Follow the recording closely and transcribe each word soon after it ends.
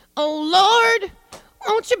Oh Lord,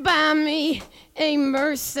 won't you buy me a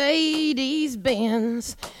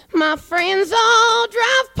Mercedes-Benz? My friends all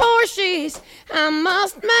drive Porsches, I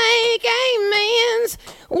must make amends.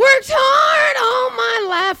 Worked hard all my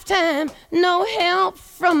lifetime, no help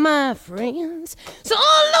from my friends. So,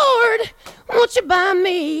 oh Lord, won't you buy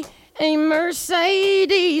me a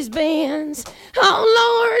Mercedes-Benz?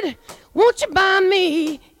 Oh Lord, won't you buy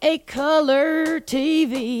me a color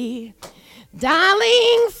TV?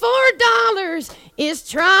 Dialing $4 is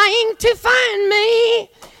trying to find me.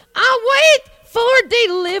 I wait for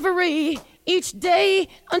delivery each day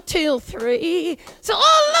until 3. So,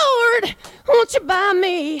 oh Lord, won't you buy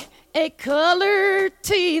me a color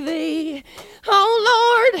TV?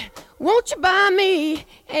 Oh Lord, won't you buy me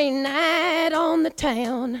a night on the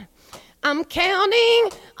town? I'm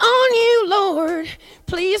counting on you, Lord.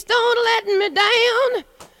 Please don't let me down.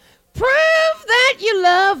 Prove that you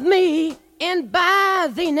love me and buy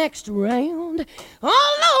the next round.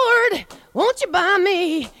 Oh Lord, won't you buy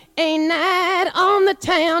me a night on the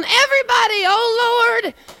town? Everybody, oh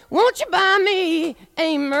Lord, won't you buy me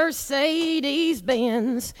a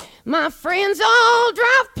Mercedes-Benz? My friends all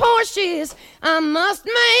drive Porsches, I must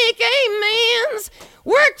make amends.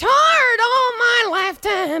 Worked hard all my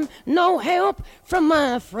lifetime, no help from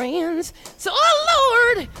my friends. So,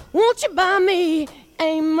 oh Lord, won't you buy me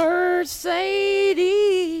a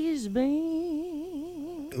Mercedes-Benz?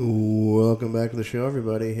 Welcome back to the show,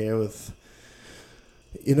 everybody. Here with,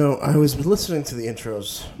 I was listening to the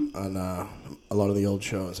intros on a lot of the old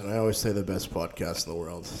shows, and I always say the best podcast in the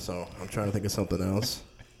world. So I'm trying to think of something else.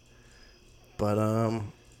 But I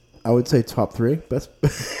would say top 3 best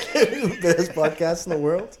podcasts in the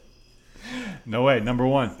world. No way, number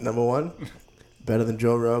 1. Number 1. Better than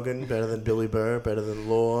Joe Rogan, better than Billy Burr, better than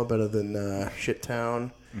Law, better than Shittown,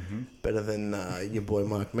 better than your boy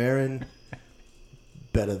Mark Maron,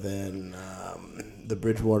 better than the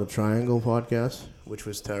Bridgewater Triangle podcast, which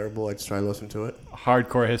was terrible. I just tried to listen to it.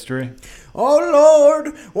 Hardcore history. Oh,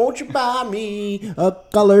 Lord, won't you buy me a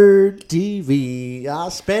colored TV? I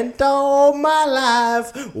spent all my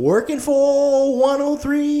life working for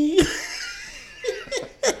 103.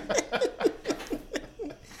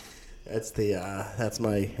 That's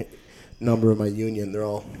my number of my union.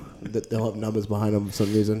 They'll have numbers behind them for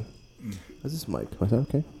some reason. Is this Mike? Do I sound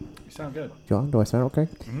okay? You sound good. John, do I sound okay?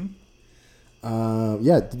 Mm-hmm.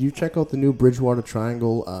 Yeah. Did you check out the new Bridgewater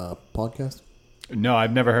Triangle podcast? No,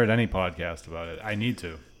 I've never heard any podcast about it. I need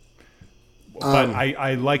to, but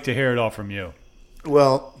I like to hear it all from you.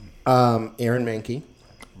 Well, Aaron Mahnke,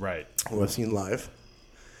 right? who I've seen live,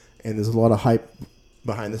 and there's a lot of hype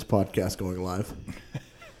behind this podcast going live.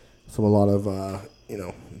 From a lot of,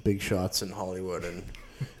 big shots in Hollywood and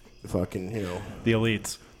fucking, The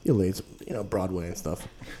elites. Broadway and stuff.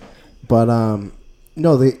 But,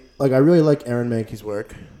 no, I really like Aaron Mahnke's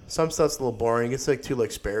work. Some stuff's a little boring. It's, too,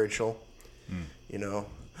 spiritual,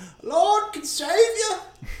 Lord can save you.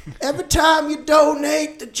 Every time you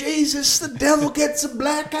donate to Jesus, the devil gets a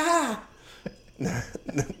black eye. No,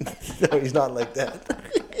 he's not like that.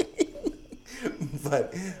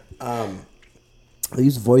 But, they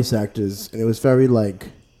used voice actors, and it was very,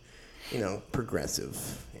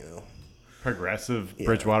 progressive, Progressive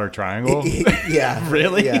Bridgewater Triangle? Yeah.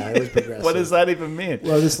 Really? Yeah, it was progressive. What does that even mean?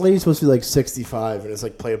 Well, this lady's supposed to be, 65, and it's,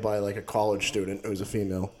 played by, a college student who's a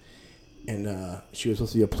female. And she was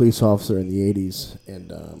supposed to be a police officer in the 80s,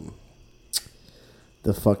 and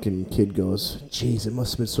the fucking kid goes, geez, it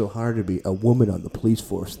must have been so hard to be a woman on the police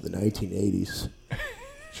force in the 1980s.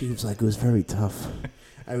 She was like, it was very tough.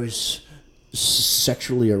 I was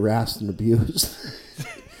sexually harassed and abused.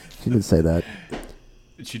 She didn't say that.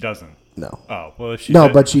 She doesn't. No. Oh, well, if she No,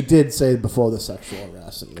 did, but she did say before the sexual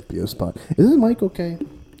harassment and abuse part. Is this mic okay?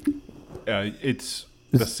 it's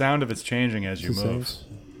the sound of it's changing as you move.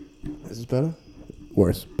 Is this better?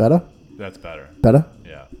 Worse. Better? That's better. Better?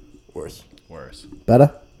 Yeah. Worse. Worse.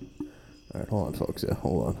 Better? All right, hold on, folks. Yeah,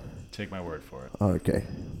 hold on. Take my word for it. Okay.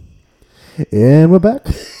 And we're back.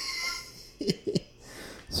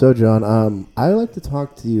 So, John, I like to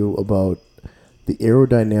talk to you about the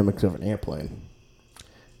aerodynamics of an airplane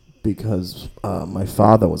because my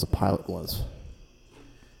father was a pilot once,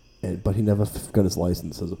 but he never got his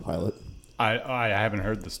license as a pilot. I haven't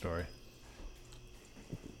heard the story.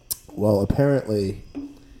 Well, apparently,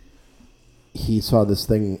 he saw this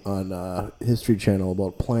thing on History Channel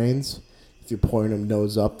about planes. If you point them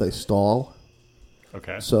nose up, they stall.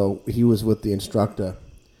 Okay. So he was with the instructor,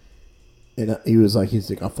 and he's like,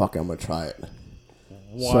 oh, fuck it, I'm going to try it.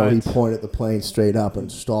 What? So he pointed the plane straight up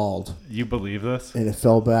and stalled. You believe this? And it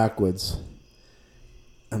fell backwards.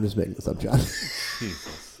 I'm just making this up, John.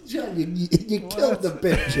 Jesus. John, you killed the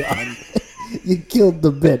bit, John. You killed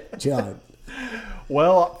the bit, John.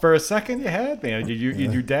 Well, for a second you had me.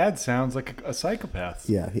 Your dad sounds like a psychopath.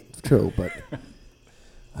 Yeah, true, but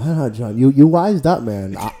I don't know, John. You wised up,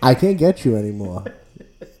 man. I can't get you anymore.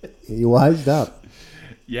 You wised up.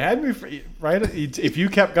 You had me right. If you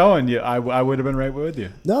kept going, I would have been right with you.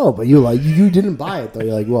 No, but you didn't buy it though.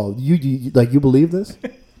 You're like, well, you believe this?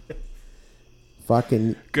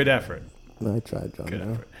 Fucking good effort. I tried, John. Good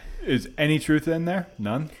effort. Is any truth in there?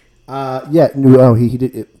 None. Yeah. No, he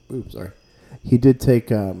did. Oops, sorry. He did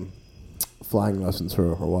take flying lessons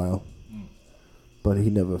for a while, but he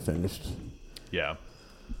never finished. Yeah,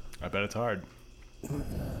 I bet it's hard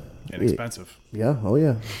and expensive. Yeah. Oh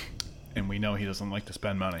yeah. And we know he doesn't like to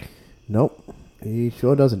spend money. Nope, he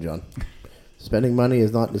sure doesn't, John. Spending money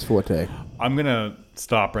is not his forte. I'm gonna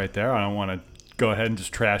stop right there. I don't want to go ahead and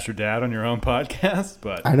just trash your dad on your own podcast,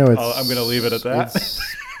 but I know I'm gonna leave it at that.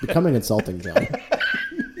 It's becoming insulting, John.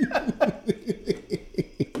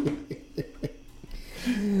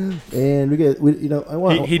 And I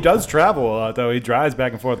want. He does travel a lot, though. He drives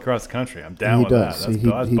back and forth across the country. I'm down with that. That's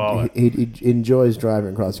baller. He enjoys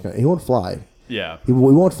driving across the country. He won't fly. Yeah. He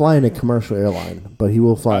won't fly in a commercial airline, but he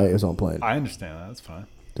will fly his own plane. I understand that. That's fine.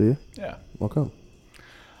 Do you? Yeah. Okay.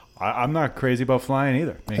 I'm not crazy about flying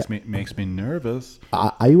either. Makes me nervous.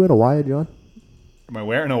 Are you in a wire, John? Am I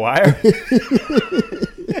wearing a wire?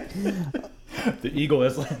 The eagle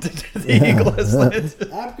has landed. The eagle has landed.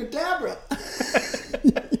 Abracadabra.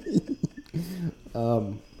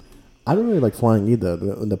 I don't really like flying either.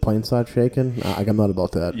 When the plane starts shaking, I'm not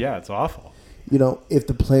about that. Yeah, it's awful. If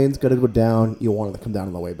the plane's got to go down, you want it to come down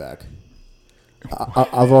on the way back.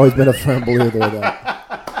 I've always been a firm believer of that.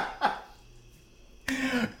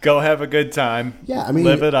 Go have a good time. Yeah, I mean,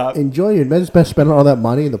 live it up. Enjoy it. Imagine spending all that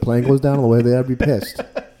money and the plane goes down on the way there. I'd be pissed.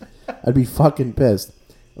 I'd be fucking pissed.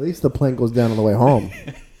 At least the plane goes down on the way home.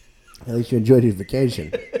 At least you enjoyed your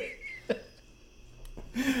vacation.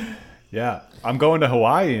 Yeah, I'm going to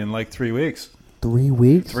Hawaii in like 3 weeks. 3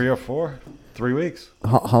 weeks? 3 or 4. 3 weeks.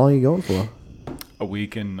 How long are you going for? A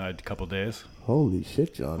week and a couple days. Holy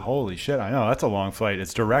shit, John. Holy shit, I know. That's a long flight.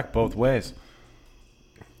 It's direct both ways.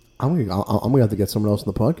 I'm gonna have to get someone else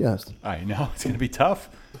on the podcast. I know. It's going to be tough.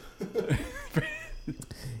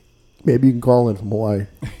 Maybe you can call in from Hawaii.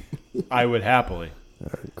 I would happily.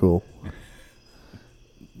 All right, cool.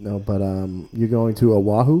 No, but you're going to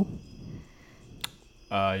Oahu?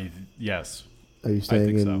 Yes. Are you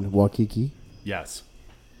staying in Waikiki? Yes.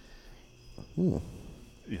 Hmm.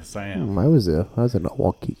 Yes, I am. I was there. I was in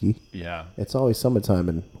Waikiki. Yeah. It's always summertime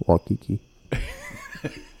in Waikiki.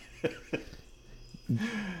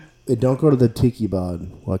 Don't go to the tiki bar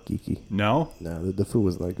in Waikiki. No? No, the food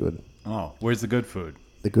was not good. Oh, where's the good food?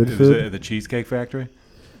 The good food? The Cheesecake Factory?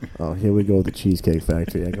 Oh, here we go with the Cheesecake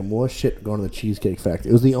Factory. I got more shit going to the Cheesecake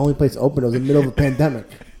Factory. It was the only place open. It was in the middle of a pandemic.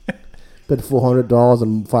 Spent $400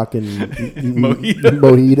 on fucking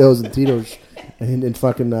mojitos and Tito's and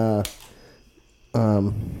fucking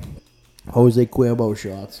Jose Cuervo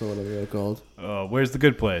shots or whatever they're called. Where's the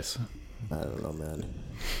good place? I don't know, man.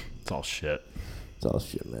 It's all shit. It's all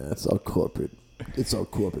shit, man. It's all corporate. It's all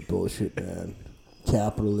corporate bullshit, man.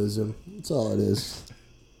 Capitalism. That's all it is.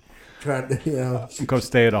 Trying to, go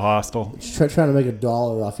stay at a hostel. Trying to make $1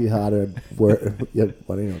 off your hard work.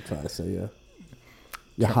 What are you trying to say? Yeah.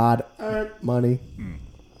 Your hard money. Mm.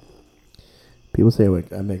 People say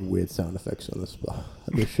I make weird sound effects on this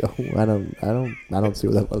show. I don't see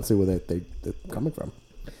where they're coming from.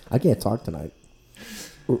 I can't talk tonight.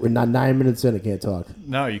 We're not 9 minutes in. I can't talk.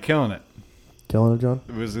 No, you're killing it. Killing it, John.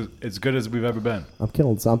 It was as good as we've ever been. I'm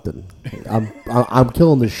killing something. I'm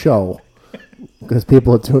killing the show because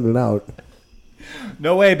people are tuning out.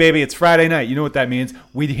 No way, baby. It's Friday night. You know what that means.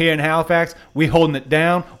 We here in Halifax. We holding it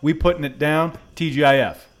down. We putting it down.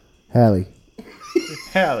 TGIF. Hallie.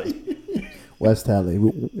 West Hallie.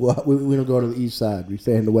 We don't go to the east side. We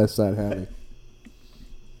stay in the west side Hallie.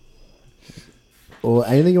 Well,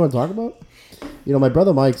 anything you want to talk about? My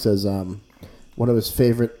brother Mike says one of his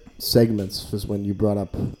favorite segments was when you brought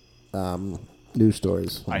up news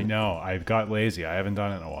stories. I know. I've got lazy. I haven't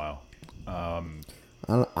done it in a while.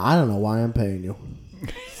 I don't know why I'm paying you.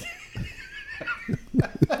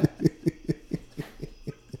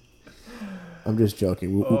 I'm just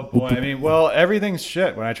joking. Oh boy! I mean, everything's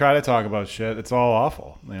shit. When I try to talk about shit, it's all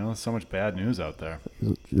awful. There's so much bad news out there.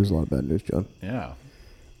 There's a lot of bad news, John. Yeah.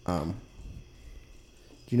 Do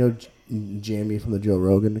you know Jamie from the Joe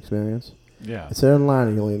Rogan Experience? Yeah. I said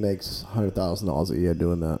online he only makes $100,000 a year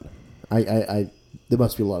doing that. There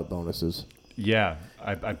must be a lot of bonuses. Yeah,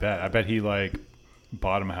 I bet. I bet he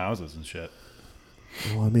bought him houses and shit.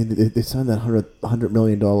 Well, I mean, they signed that $100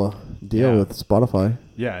 million deal with Spotify.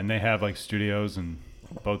 Yeah, and they have like studios in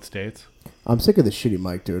both states. I'm sick of this shitty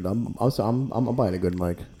mic, dude. I'm buying a good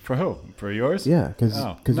mic. For who? For yours? Yeah, because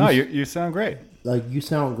no, you sound great. Like, you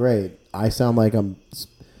sound great. I sound like I'm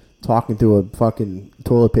talking through a fucking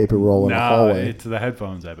toilet paper roll in a hallway. It's the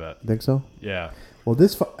headphones, I bet. Think so? Yeah. Well,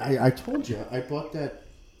 I told you I bought the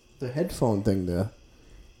headphone thing there,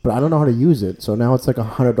 but I don't know how to use it. So now it's like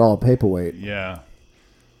 $100 paperweight. Yeah.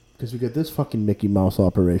 Because we got this fucking Mickey Mouse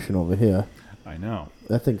operation over here. I know.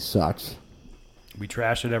 That thing sucks. We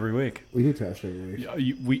trash it every week. We do trash it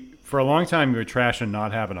every week. For a long time, we were trashing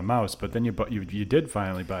not having a mouse, but then you did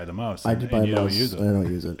finally buy the mouse. I did buy a mouse. Don't use it. I don't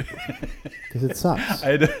use it because it sucks.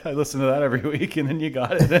 I listen to that every week, and then you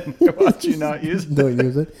got it, and watch you not use it. Don't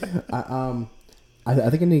use it. I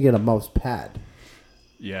think I need to get a mouse pad.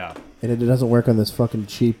 Yeah. And it doesn't work on this fucking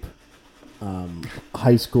cheap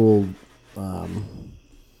high school.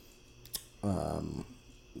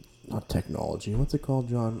 Not technology. What's it called,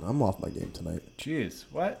 John? I'm off my game tonight. Jeez,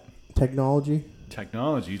 what? Technology?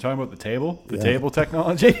 Technology? You talking about the table? The table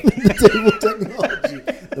technology? The table technology.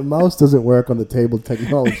 The mouse doesn't work on the table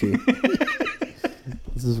technology.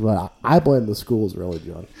 This is what I blame the schools, really,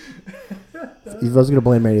 John. If I was going to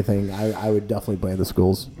blame anything, I would definitely blame the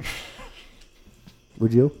schools.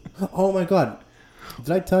 Would you? Oh, my God.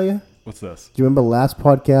 Did I tell you? What's this? Do you remember the last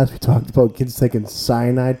podcast we talked about kids taking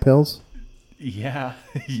cyanide pills? Yeah,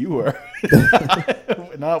 you were.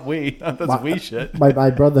 Not we. That's we shit.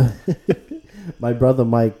 My brother, my brother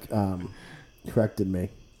Mike corrected me.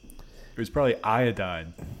 It was probably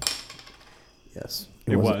iodine. Yes,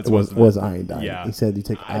 It was iodine. Yeah, he said you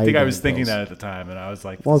take. I think I was thinking pills. that at the time, and I was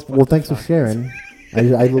like, Well, thanks for sharing. I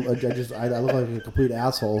look like a complete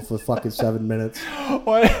asshole for fucking 7 minutes.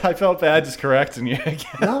 What? I felt bad just correcting you. I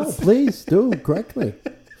guess. No, please do correct me.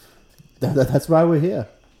 That's why we're here.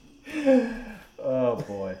 Oh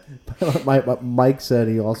boy. Mike said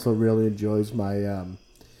he also really enjoys my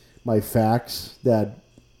my facts that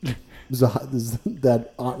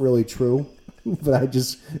aren't really true, but I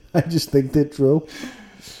just think they're true.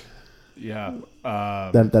 Yeah.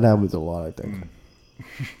 That happens a lot, I think.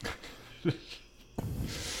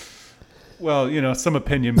 Well, some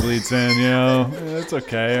opinion bleeds in. It's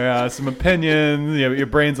okay. Some opinion. Your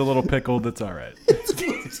brain's a little pickled. It's all right.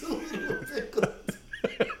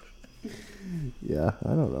 Yeah, I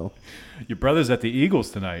don't know. Your brother's at the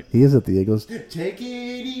Eagles tonight. He is at the Eagles. Take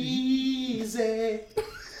it easy.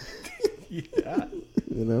 Yeah.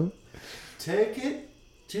 Take it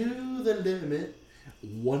to the limit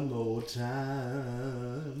one more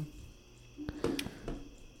time.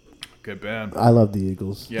 Good band. I love the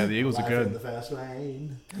Eagles. Yeah, the Eagles are good. In the fast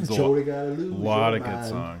lane. There's a lot of good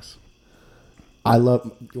songs. I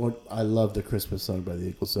love the Christmas song by the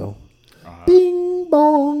Eagles, though. Bing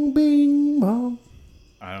bong, bing bong.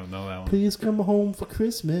 I don't know that one. Please come home for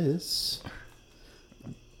Christmas.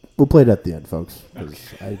 We'll play it at the end, folks. Okay.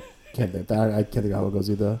 I can't think how it goes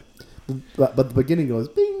either. But the beginning goes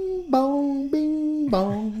bing bong, bing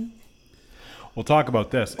bong. We'll talk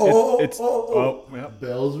about this. Yeah.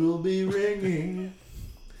 Bells will be ringing.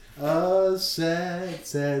 A sad,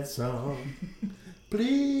 sad song.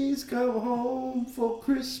 Please come home for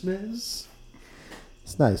Christmas.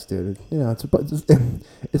 It's nice, dude. It's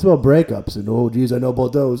about breakups and geez, I know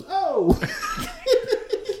about those. Oh,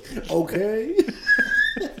 okay.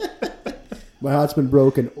 My heart's been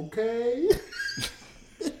broken. Okay.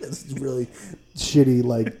 It's really shitty,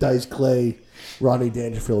 like Dice Clay, Ronnie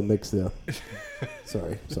Dangerfield mix there.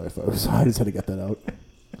 Sorry, folks. I just had to get that out.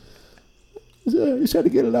 I just had to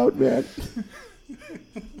get it out, man.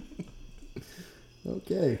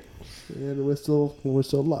 Okay, and we're still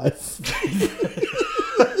alive.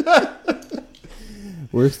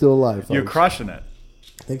 We're still alive, folks. You're crushing it.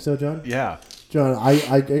 Think so, John? Yeah. John, I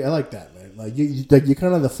like that, man. Like you're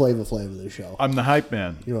kind of the flavor of the show. I'm the hype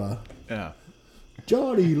man. You are. Yeah.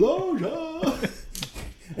 Johnny Loja.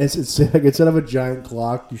 It's like instead of a giant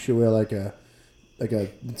clock, you should wear like a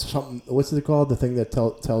something. What's it called? The thing that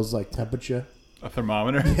tells like temperature. A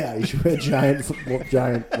thermometer. Yeah, you should wear a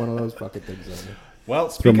giant one of those fucking things on you.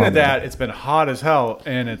 Well, speaking of that, it's been hot as hell,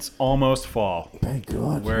 and it's almost fall. Thank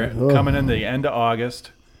God. We're coming in the end of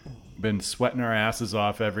August. Been sweating our asses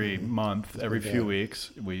off every month, every few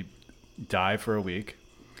weeks. We die for a week.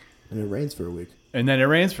 And it rains for a week. And then it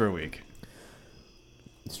rains for a week.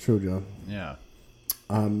 It's true, John. Yeah.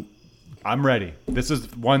 I'm ready. This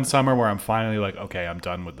is one summer where I'm finally like, okay, I'm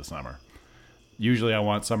done with the summer. Usually I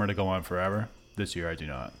want summer to go on forever. This year I do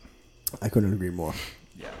not. I couldn't agree more.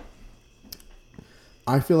 Yeah.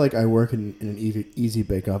 I feel like I work in an easy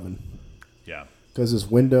bake oven. Yeah. because this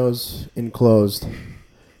window's enclosed,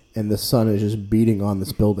 and the sun is just beating on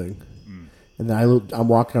this building. And then I'm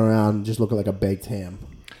walking around just looking like a baked ham.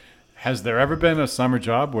 Has there ever been a summer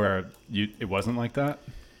job where it wasn't like that?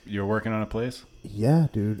 You were working on a place? Yeah,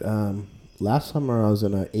 dude. Last summer I was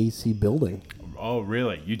in an AC building. Oh,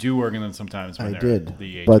 really? You do work in them sometimes when I did.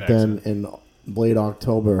 The but HVACs then in late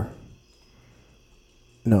October,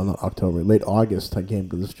 no, not October, late August, I came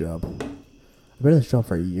to this job. I've been in this job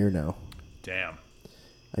for a year now. Damn.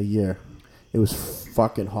 A year. It was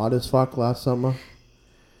fucking hot as fuck last summer.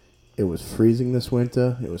 It was freezing this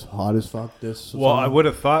winter. It was hot as fuck this Well, summer. I would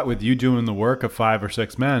have thought with you doing the work of 5 or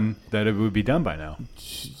 6 men that it would be done by now.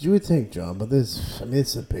 You would think, John, but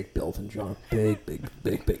it's a big building, John. Big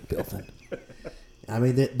building. I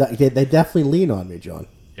mean, they definitely lean on me, John.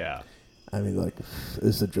 Yeah. I mean, like,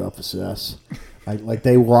 this is a job for Sass. Like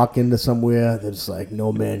they walk into somewhere that's like,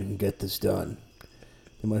 no man can get this done.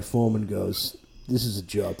 And my foreman goes, this is a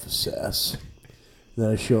job for Sass.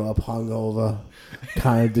 Then I show up hungover,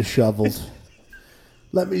 kind of disheveled.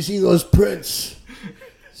 Let me see those prints.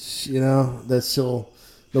 You know, that's still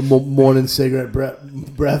the morning cigarette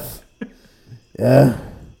breath. Yeah.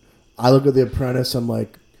 I look at the apprentice, I'm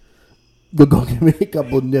like, go give me a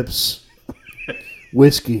couple of nips.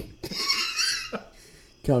 Whiskey.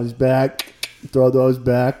 Comes back, throw those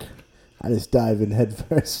back. I just dive in head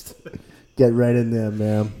first. Get right in there,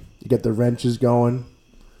 man. You get the wrenches going.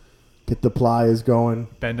 Get the pliers going.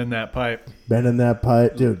 Bending that pipe.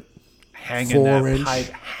 Dude. Hanging that pipe.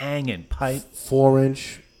 Hanging pipe.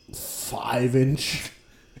 4-inch, 5-inch,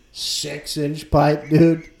 6-inch pipe,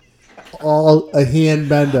 dude. All a hand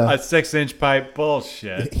bender. A 6-inch pipe,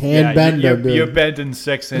 bullshit. Hand bender, dude. You're bending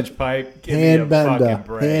 6-inch pipe. Give Hand me a bender. fucking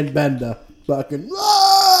break. Hand bender. Fucking.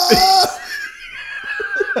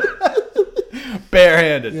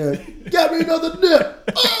 Barehanded. Yeah. Get me another nip.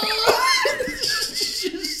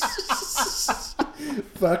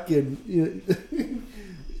 Fucking.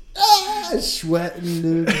 Sweating,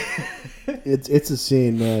 dude. It's a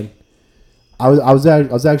scene, man. I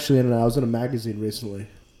was actually in a magazine recently.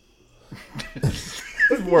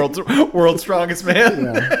 World's strongest man.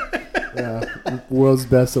 Yeah. World's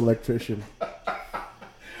best electrician.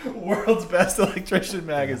 World's best electrician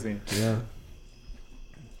magazine. Yeah.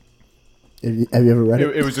 Have you ever read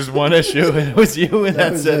it? It was just one issue, and it was you, and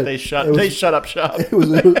that's it. They shut up shop. It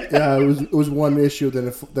was one issue. Then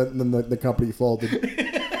the company folded.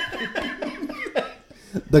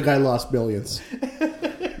 The guy lost millions.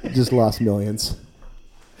 Just lost millions.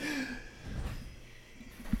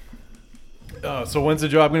 So when's the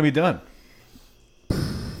job going to be done?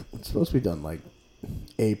 It's supposed to be done like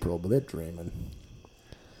April, but they're dreaming.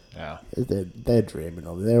 Yeah. They're dreaming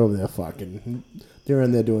over there. They're over there fucking. They're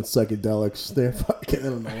in there doing psychedelics. They're fucking. I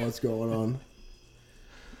don't know what's going on.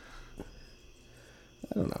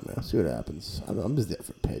 I don't know, man. See what happens. I'm just there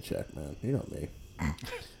for a paycheck, man. You know me.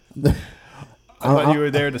 I thought you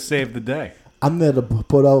were there to save the day. I'm there to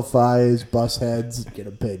put out fires, bust heads, get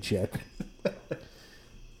a paycheck.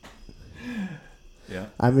 Yeah.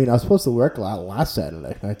 I mean, I was supposed to work last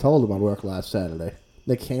Saturday. I told them I'd work last Saturday.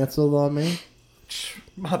 They canceled on me.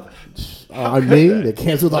 On me? They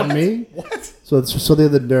canceled on me? What? So they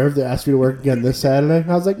had the nerve to ask me to work again this Saturday?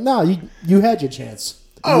 I was like, no, you had your chance.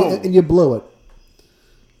 And you blew it.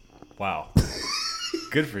 Wow.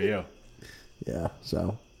 Good for you. Yeah,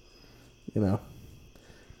 so, you know.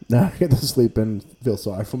 Now I get to sleep and feel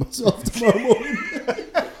sorry for myself tomorrow morning.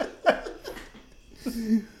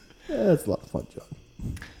 Yeah, it's a lot of fun, John.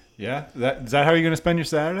 Yeah? Is that how you're going to spend your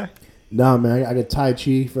Saturday? No, man, I got Tai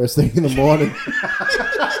Chi first thing in the morning.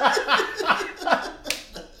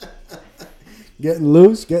 Getting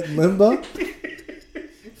loose, getting limber.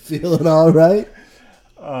 Feeling all right.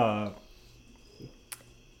 Have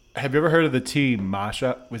you ever heard of the tea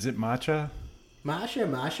matcha? Was it matcha? Masha.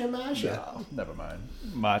 No, never mind.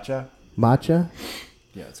 Matcha? Matcha?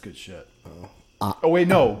 Yeah, it's good shit. Oh, wait,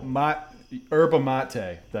 no. Yerba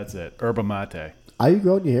mate. That's it. Yerba mate. Are you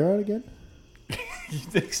growing your hair out again? You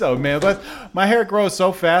think so, man? But my hair grows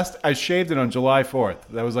so fast. I shaved it on July 4th.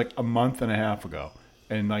 That was like a month and a half ago.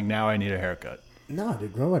 And like now I need a haircut. No,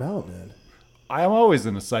 dude, grow it out, man. I am always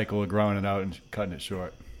in a cycle of growing it out and cutting it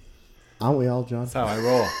short. Aren't we all, John? That's how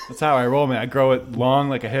I roll, man. I grow it long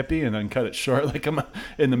like a hippie and then cut it short like I'm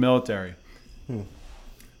in the military.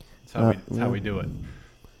 That's how we do it.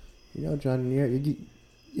 You know, John,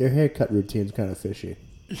 your haircut routine's kind of fishy.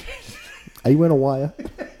 Are you in a wire?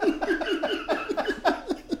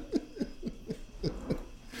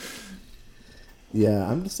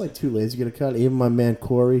 Yeah, I'm just like too lazy to get a cut. Even my man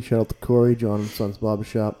Corey, shout out to Corey, John and Son's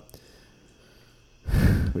Barbershop.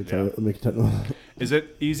 Is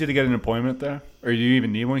it easy to get an appointment there? Or do you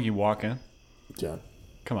even need one? Can you walk in? John.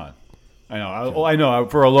 Come on. I know. I know.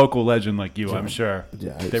 For a local legend like you, John. I'm sure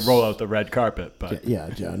Yeah, they roll out the red carpet. But yeah,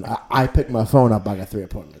 John. I picked my phone up. I got 3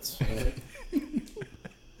 appointments.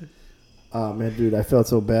 Oh, man, dude. I felt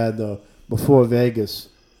so bad, though. Before Vegas,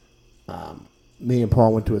 me and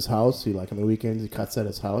Paul went to his house. On the weekends, he cuts at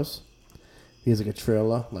his house. He has, a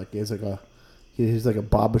trailer. He's like a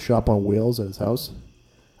barber shop on wheels at his house.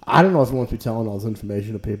 I don't know if he wants to be telling all this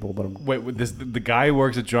information to people, but wait, the guy who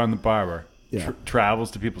works at John the Barber Yeah. travels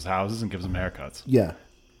to people's houses and gives them haircuts. Yeah,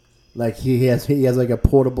 he has a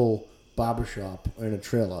portable barber shop in a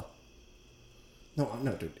trailer. No,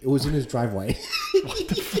 dude, it was in his driveway. What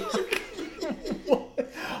the fuck?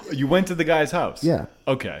 You went to the guy's house? Yeah.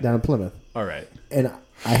 Okay. Down in Plymouth. All right. And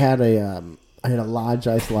I had a large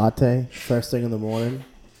iced latte first thing in the morning,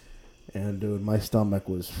 and dude, my stomach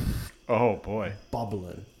was Oh boy.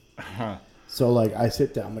 bubbling. Huh. So I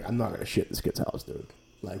sit down. I'm like, I'm not gonna shit in this kid's house, dude.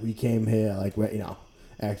 We came here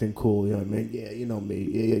acting cool. You know what I mean? Yeah, you know me.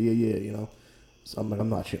 Yeah. You know. So I'm like, I'm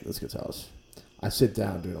not shitting in this kid's house. I sit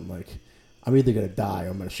down, dude. I'm like, I'm either gonna die or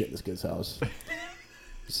I'm gonna shit in this kid's house.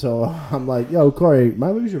 So I'm like, yo, Corey,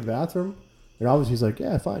 mind if we use your bathroom? And obviously he's like,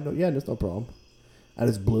 yeah, fine. No, yeah, there's no problem. I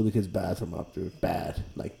just blew the kid's bathroom up, dude. Bad.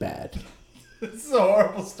 Bad. This is a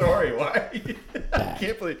horrible story. Why? I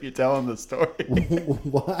can't believe you're telling this story.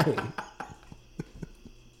 Why?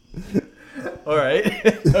 All right.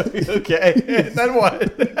 Okay. And then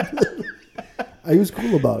what? I was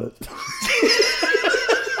cool about it.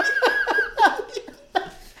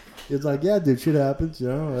 It's like, yeah, dude, shit happens, you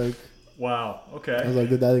know, Wow. Okay. I was like,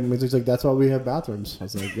 he's like, that's why we have bathrooms. I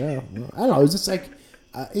was like, yeah. Well, I don't know. It was just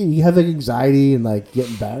you have anxiety and get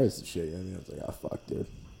embarrassed and shit. You know what I mean? I was like, oh, fuck, dude.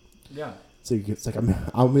 Yeah. So it's like,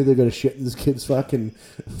 I'm either going to shit in this kid's fucking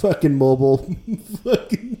mobile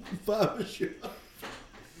fucking barber shop.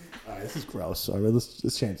 All right, this is gross. Sorry, let's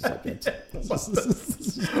change the subject.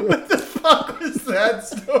 What the fuck was that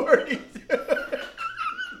story?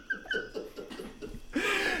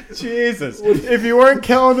 Jesus! If you weren't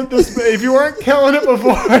killing it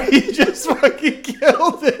before, you just fucking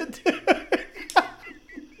killed it.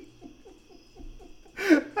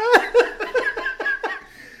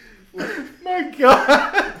 My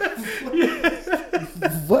God!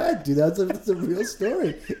 What, dude? That's a real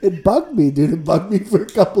story. It bugged me, dude. It bugged me for a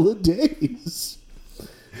couple of days.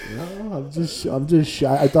 No, I'm just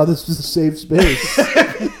shy. I thought this was a safe space.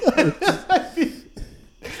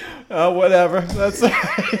 Whatever. That's all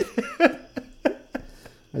right.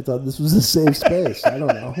 I thought this was a safe space. I don't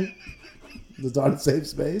know. It's not a safe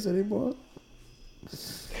space anymore.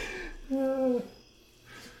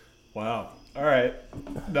 Wow. All right.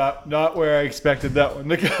 Not where I expected that one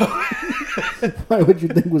to go. Why would you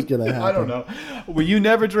think was going to happen? I don't know. Well, you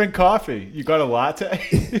never drink coffee. You got a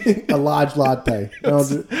latte? A large latte.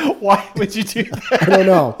 Why would you do that? I don't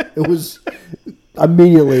know. It was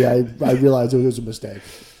immediately I realized it was a mistake.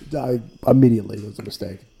 It was a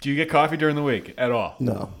mistake. Do you get coffee during the week at all?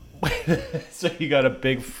 No. So you got a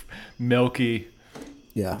big, milky,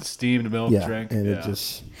 steamed milk drink? And it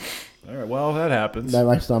just... All right, well, that happens.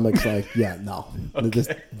 My stomach's like, no. Okay.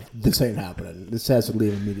 This ain't happening. This has to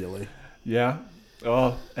leave immediately. Yeah?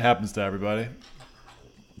 Well, it happens to everybody.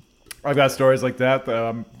 I've got stories like that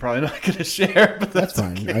I'm probably not going to share, but that's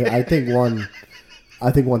fine. Okay. I think one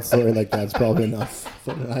story like that's probably enough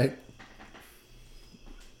for tonight.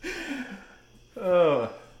 Oh,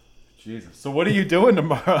 Jesus. So what are you doing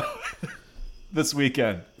tomorrow? This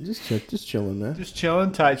weekend? Just chilling, man. Just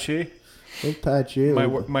chilling, Tai Chi. Tai Chi.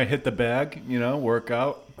 Might hit the bag, work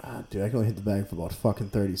out. Dude, I can only hit the bag for about fucking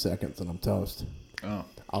 30 seconds and I'm toast. Oh.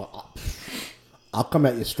 I'll come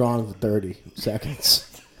at you strong for 30 seconds.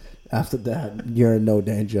 After that, you're in no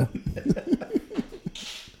danger.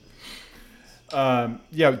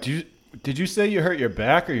 Yeah. Did you say you hurt your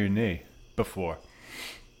back or your knee before?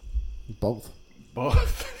 Both.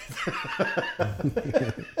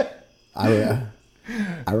 I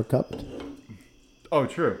recovered. Oh,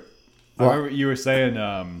 true. I remember you were saying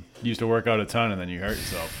you used to work out a ton and then you hurt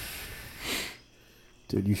yourself.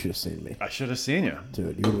 Dude, you should have seen me. I should have seen you.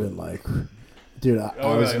 Dude, you would have been like... Dude,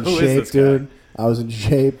 I was in shape, dude. I was in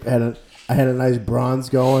shape. I had a nice bronze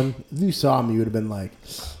going. If you saw me, you would have been like...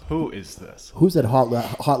 Who is this? Who's that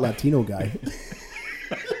hot Latino guy?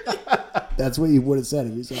 That's what you would have said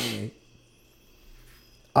if you saw me.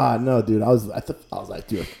 No, dude. I was like,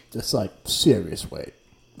 dude, just like serious weight.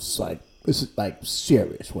 This is like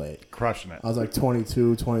serious weight. Crushing it. I was like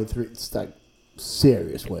 22, 23. It's like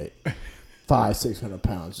serious weight. 500-600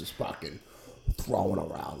 pounds, just fucking throwing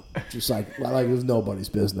around, just like it was nobody's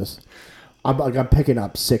business. I'm picking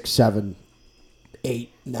up 6, 7,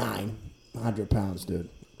 8, 900 pounds, dude.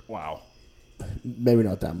 Wow. Maybe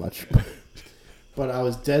not that much. But I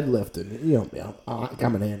was deadlifting. You know,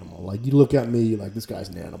 I'm an animal. Like, you look at me, you're like, this guy's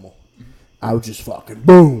an animal. I was just fucking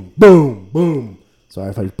boom, boom, boom. Sorry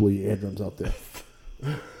if I just blew your eardrums out there.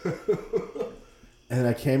 And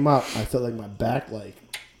I came up. I felt like my back, like,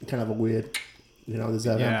 kind of a weird, you know, does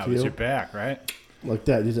that happen to you? Yeah, it was your back, right? Like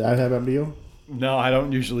that. Does that happen to you? No, I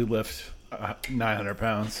don't usually lift 900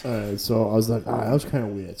 pounds. All right, so I was like, all right, that was kind of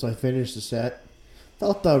weird. So I finished the set.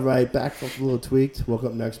 Felt all right. Back felt a little tweaked. Woke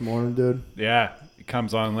up next morning, dude. Yeah, it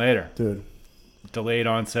comes on later. Dude. Delayed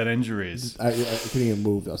onset injuries. I couldn't even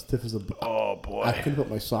move. I was stiff as a... Oh, boy. I couldn't put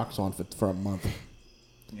my socks on for a month.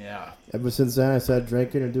 Yeah. Ever since then, I started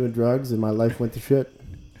drinking and doing drugs, and my life went to shit.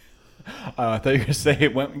 I thought you were going to say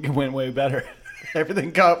it went way better.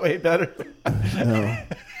 Everything got way better. No.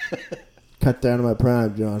 Cut down to my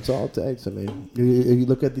prime, John. It's all it takes. I mean, you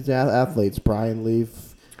look at these athletes, Brian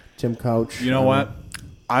Leaf, Tim Couch. You know what?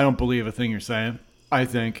 I don't believe a thing you're saying. I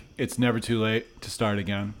think it's never too late to start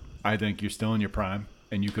again. I think you're still in your prime,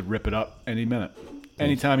 and you could rip it up any minute,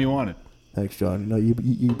 anytime you wanted. Thanks, John. No, you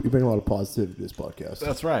bring a lot of positivity to this podcast.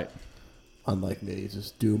 That's right. Unlike me, it's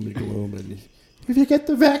just doom and gloom. And if you get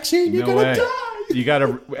the vaccine, you're gonna die. You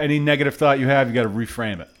gotta any negative thought you have, you gotta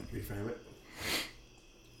reframe it. Reframe it.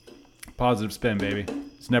 Positive spin, baby.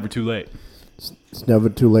 It's never too late. It's never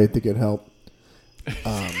too late to get help.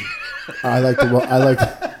 I like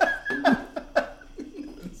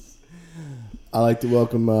to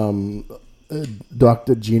welcome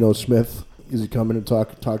Dr. Gino Smith. He's coming and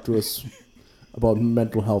talk to us about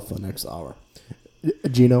mental health for the next hour.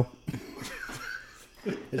 Gino,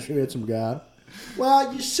 should we had some God?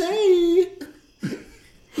 Well, you see,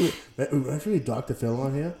 actually, Dr. Phil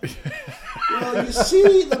on here. Well, you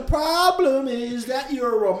see, the problem is that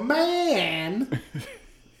you're a man.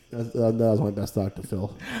 That was my best Dr.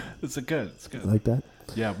 Phil. It's good. Like that?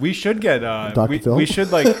 Yeah, we should get Dr. Phil? We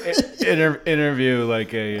should like interview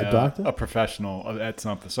like a doctor? a professional at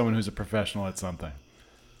something, someone who's a professional at something.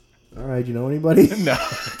 All right, you know anybody? No.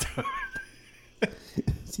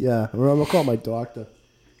 Yeah, I'm gonna call my doctor.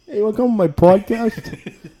 Hey, you want to come on my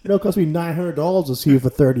podcast? It'll cost me $900 to see you for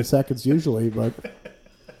 30 seconds usually, but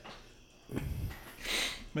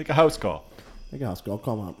Make a house call. I'll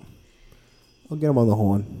come up. I'll get him on the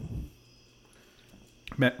horn.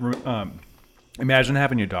 Imagine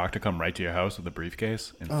having your doctor come right to your house with a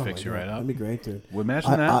briefcase and fix you right up. That'd be great, dude. Well,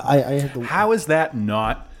 imagine that. I had to... How is that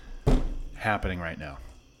not happening right now?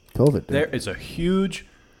 COVID, dude. There is a huge,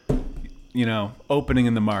 opening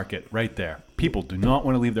in the market right there. People do not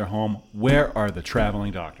want to leave their home. Where are the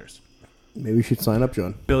traveling doctors? Maybe you should sign up,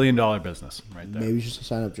 John. $1 billion business right there. Maybe you should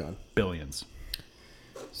sign up, John. Billions.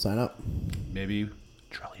 Sign up. Maybe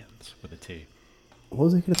trillions with a T. What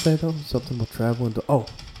was I going to say, though? Something about traveling.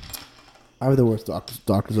 I have the worst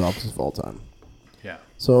doctor's offices of all time. Yeah.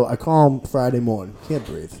 So I call him Friday morning. Can't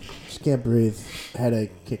breathe. Just can't breathe.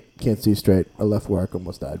 Headache. Can't see straight. I left work.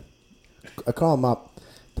 Almost died. I call him up.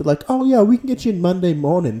 They're like, oh, yeah, we can get you in Monday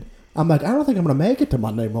morning. I'm like, I don't think I'm going to make it to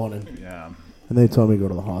Monday morning. Yeah. And they told me to go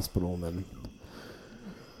to the hospital, and then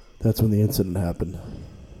that's when the incident happened.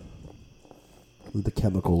 With the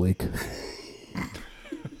chemical leak.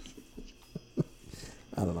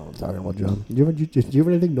 I don't know what I'm talking about, John. Do you have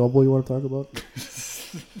anything normal you want to talk about?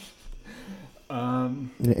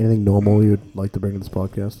 Anything normal you'd like to bring to this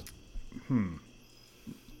podcast?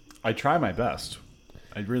 I try my best.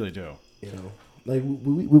 I really do. Like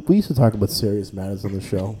we used to talk about serious matters on the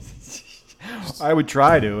show. I would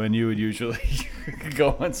try to, and you would usually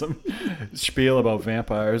go on some spiel about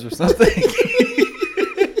vampires or something.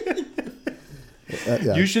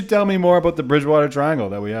 Yeah. You should tell me more about the Bridgewater Triangle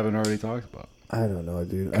that we haven't already talked about. I don't know,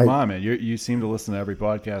 dude. Come on, man. You seem to listen to every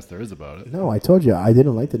podcast there is about it. No, I told you I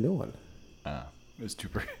didn't like the new one. It was too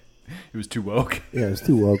woke. Yeah, it was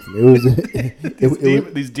too woke. It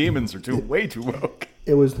was These demons are way too woke.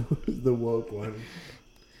 It was the woke one.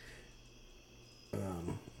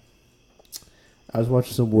 I was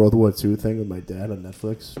watching some World War II thing with my dad on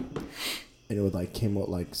Netflix, and it came out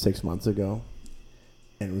 6 months ago,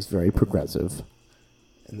 and it was very progressive.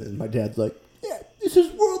 And then my dad's like, "Yeah, this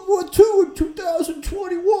is World War II in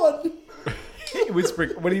 2021." It was.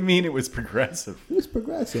 What do you mean it was progressive? It was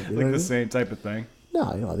progressive. Like the same type of thing?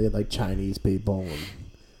 No, they had Chinese people and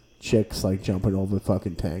chicks jumping over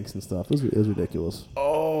fucking tanks and stuff. It was ridiculous.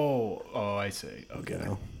 Oh, I see. Okay.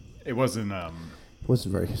 It wasn't. It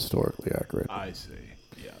wasn't very historically accurate. I see.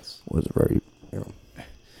 Yes. It was very. A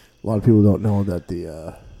lot of people don't know that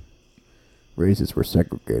the races were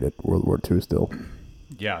segregated. World War II still.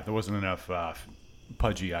 Yeah, there wasn't enough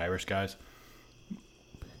pudgy Irish guys.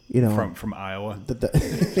 You know, from Iowa.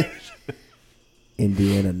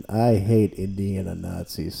 Indiana. I hate Indiana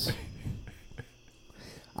Nazis.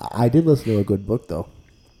 I did listen to a good book, though.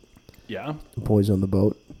 Yeah? Boys on the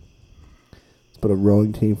Boat. It's about a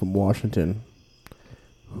rowing team from Washington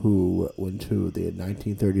who went to the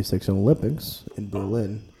 1936 Olympics in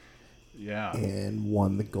Berlin. Yeah. And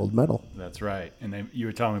won the gold medal. That's right. And you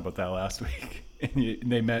were telling me about that last week. And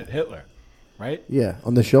they met Hitler, right? Yeah.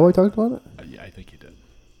 On the show I talked about it? Yeah, I think you did.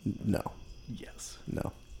 No. Yes.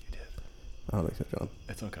 No. You did. I don't think so, John.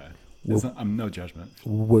 It's okay. I'm no judgment.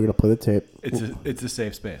 We're going to play the tape. It's a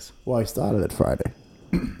safe space. Well, I started it Friday.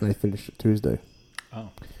 And I finished it Tuesday. Oh.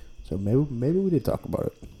 So maybe we did talk about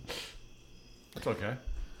it. It's okay.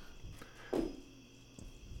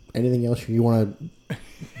 Anything else you want to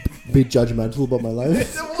be judgmental about my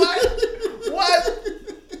life? What?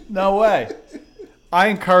 No way. I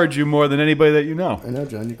encourage you more than anybody that you know. I know,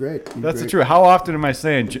 John. You're great. That's the truth. How often am I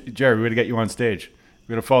saying, Jerry, we're going to get you on stage.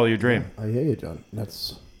 We're going to follow your dream. I hear you, John.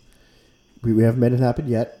 We haven't made it happen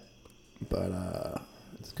yet, but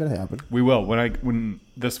it's going to happen. We will. When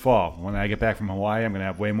this fall, when I get back from Hawaii, I'm going to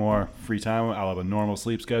have way more free time. I'll have a normal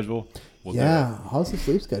sleep schedule. Yeah. How's the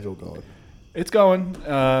sleep schedule going? It's going.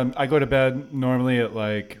 I go to bed normally at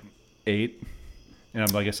like 8, and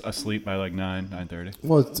I'm like asleep by like 9:30.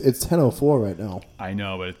 Well, it's 10:04 right now. I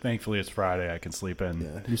know, but thankfully it's Friday. I can sleep in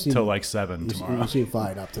Yeah. till like 7 tomorrow. You seem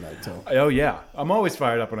fired up tonight, too. Oh, yeah. I'm always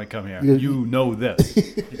fired up when I come here. You know this.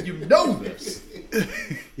 You know this.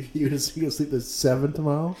 You're going to sleep at 7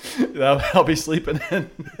 tomorrow? I'll be sleeping in.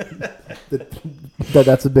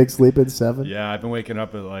 That's a big sleep at 7? Yeah, I've been waking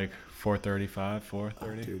up at like 4:35,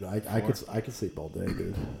 4:30. Dude, I could sleep all day,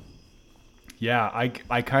 dude. Yeah,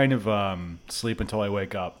 I kind of sleep until I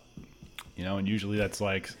wake up, and usually that's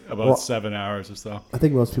like about 7 hours or so. I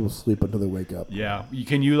think most people sleep until they wake up. Yeah,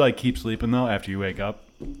 can you like keep sleeping though after you wake up,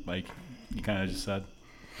 like you kind of just said?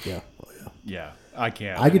 Yeah, oh, yeah. Yeah, I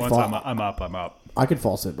can't. I could Once I'm up. I could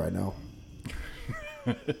fall asleep right now.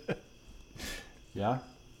 Yeah.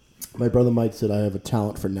 My brother Mike said I have a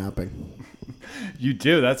talent for napping. You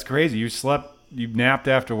do. That's crazy. You napped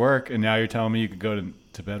after work, and now you're telling me you could go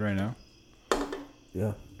to bed right now?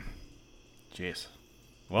 Yeah. Jeez.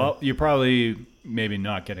 Well, you're probably maybe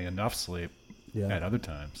not getting enough sleep at other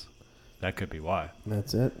times. That could be why.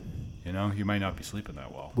 That's it. You might not be sleeping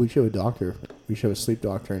that well. We should have a doctor. We should have a sleep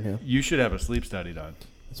doctor in here. You should have a sleep study done.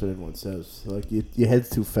 That's what everyone says. Like, your head's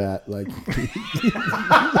too fat. Like,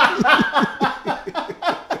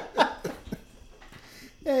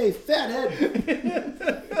 hey, fat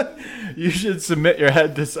head. You should submit your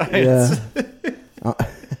head to science. Yeah.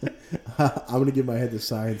 I'm going to give my head to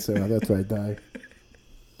science, so that's where I die.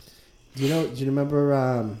 Do you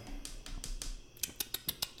remember,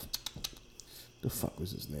 the fuck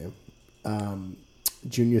was his name?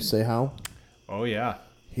 Junior Seau? Oh, yeah.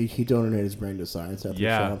 He donated his brain to science after he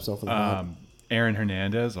shot himself in the head. Aaron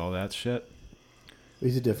Hernandez, all that shit.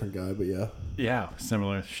 He's a different guy, but yeah. Yeah,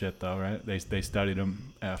 similar shit though, right? They studied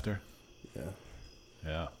him after. Yeah.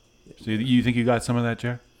 Yeah. So you think you got some of that,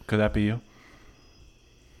 Jer? Could that be you?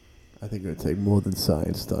 I think it would take more than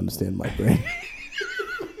science to understand my brain.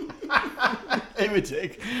 It would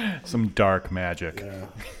take some dark magic.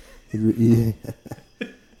 Yeah.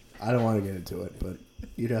 I don't want to get into it, but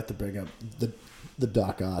you'd have to bring up the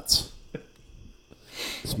dark arts.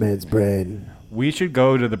 This man's brain. We should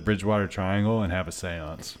go to the Bridgewater Triangle and have a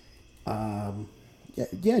seance.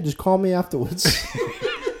 Yeah, just call me afterwards.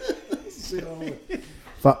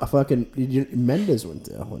 Fucking Mendez went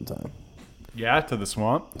there one time. Yeah, to the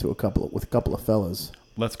swamp? With a couple of fellas.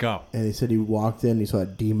 Let's go. And he said he walked in, he saw a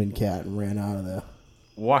demon cat and ran out of there.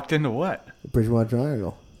 Walked into what? The Bridgewater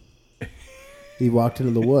Triangle. He walked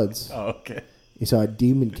into the woods. Oh, okay. He saw a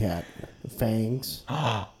demon cat. Fangs.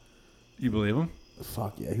 You believe him?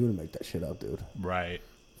 Fuck yeah, he wouldn't make that shit up, dude. Right.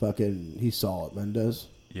 Fucking, he saw it, Mendez.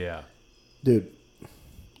 Yeah. Dude.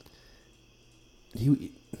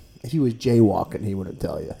 If he was jaywalking, he wouldn't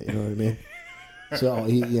tell you. You know what I mean? So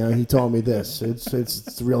he told me this. It's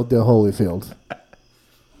the real deal Holyfield.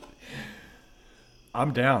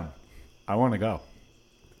 I'm down. I want to go.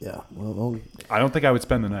 Yeah. Well, I don't think I would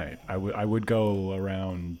spend the night. I would go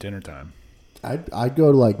around dinner time. I'd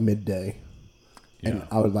go to like midday. Yeah. And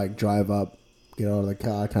I would like drive up, get out of the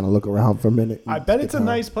car, kind of look around for a minute. I bet it's a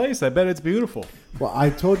nice place. I bet it's beautiful. Well, I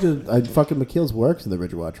told you, fucking McKeel's works in the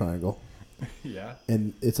Bridgewater Triangle. Yeah.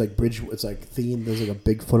 And it's like it's like themed. There's like a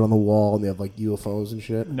Bigfoot on the wall, and they have like UFOs and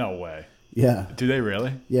shit. No way. Yeah. Do they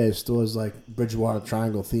really? Yeah, his store's like Bridgewater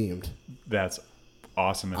Triangle themed. That's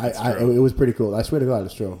awesome. If it's true. It was pretty cool. I swear to God,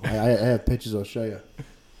 it's true. I have pictures. I'll show you.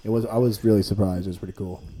 I was really surprised. It was pretty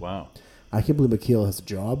cool. Wow. I can't believe McKeel has a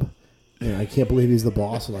job. And I can't believe he's the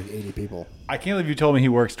boss of like 80 people. I can't believe you told me he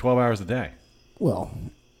works 12 hours a day. Well,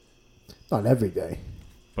 not every day.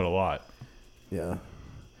 But a lot. Yeah.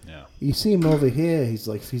 Yeah. You see him over here, he's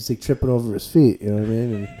like tripping over his feet, you know what I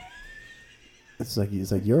mean? And it's like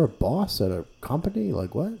he's like, you're a boss at a company?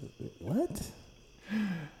 Like what?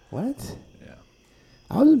 What? Yeah.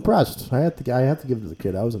 I was impressed. I have to give it to the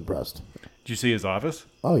kid. I was impressed. Did you see his office?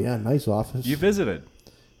 Oh yeah, nice office. You visited?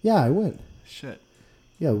 Yeah, I went. Shit.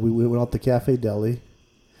 Yeah, we went out to Cafe Deli.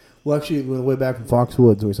 Well, actually, we went way back from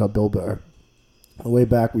Foxwoods and we saw Bill Burr. On the way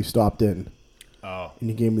back, we stopped in. Oh. And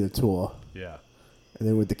he gave me the tour. Yeah. And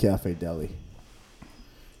then went to Cafe Deli.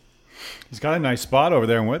 He's got a nice spot over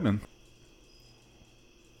there in Whitman.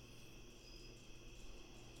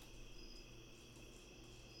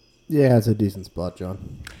 Yeah, it's a decent spot,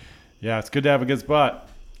 John. Yeah, it's good to have a good spot.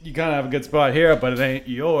 You kind of have a good spot here, but it ain't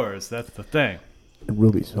yours. That's the thing. It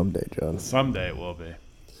will be someday, John. Someday it will be.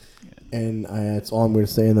 And that's all I'm going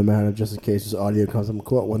to say in the matter, just in case this audio comes up in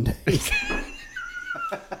court one day.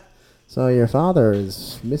 So your father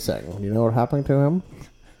is missing. You know what happened to him?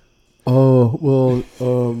 Oh, well,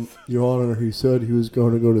 Your Honor, he said he was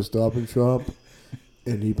going to go to Stop and Shop,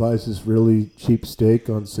 and he buys this really cheap steak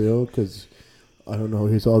on sale because, I don't know,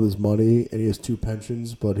 he has all this money, and he has 2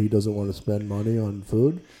 pensions, but he doesn't want to spend money on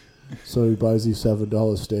food. So he buys these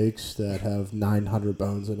 $7 steaks that have 900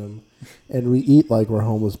 bones in them, and we eat like we're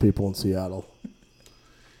homeless people in Seattle.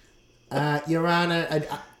 Your Honor,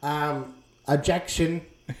 objection.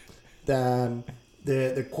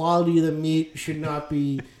 The quality of the meat should not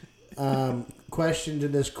be questioned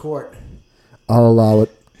in this court. I'll allow it.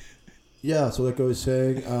 Yeah, so like I was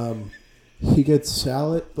saying, he gets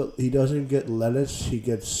salad, but he doesn't get lettuce. He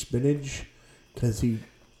gets spinach because he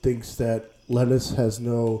thinks that lettuce has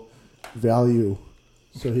no value.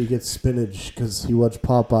 So he gets spinach because he watched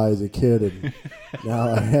Popeye as a kid, and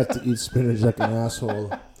now I have to eat spinach like an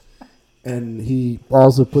asshole. And he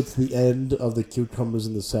also puts the end of the cucumbers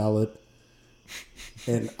in the salad.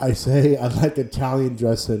 And I say I like Italian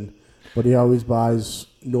dressing, but he always buys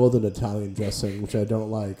Northern Italian dressing, which I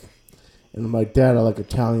don't like. And I'm like, Dad, I like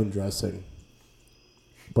Italian dressing.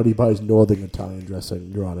 But he buys Northern Italian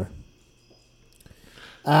dressing, Your Honor.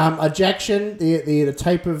 Objection. The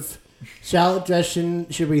type of salad dressing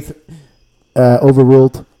should be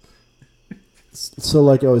overruled. So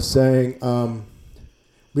like I was saying,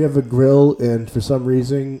 we have a grill, and for some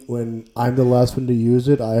reason, when I'm the last one to use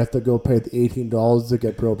it, I have to go pay the $18 to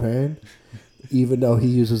get propane, even though he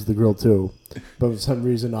uses the grill too. But for some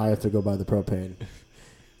reason, I have to go buy the propane.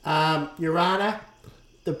 Your Honor,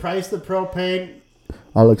 the price of the propane...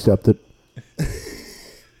 I'll accept it.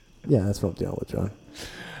 Yeah, that's what I'm dealing with, John.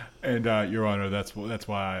 And, Your Honor, that's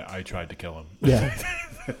why I tried to kill him. Yeah.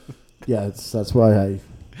 Yeah, that's why I...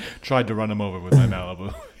 tried to run him over with my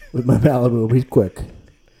Malibu. With my Malibu, he's quick.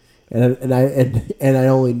 And I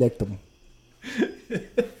only nicked him.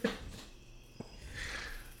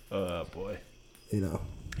 Oh, boy. You know.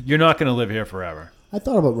 You're not going to live here forever. I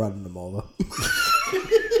thought about running him over.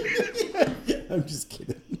 I'm just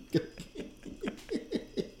kidding.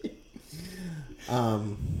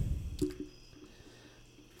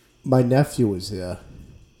 My nephew was here.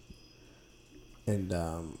 And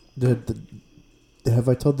have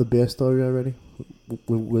I told the bear story already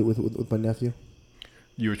with my nephew?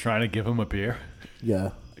 You were trying to give him a beer? Yeah.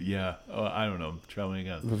 Yeah. Oh, I don't know. Tell me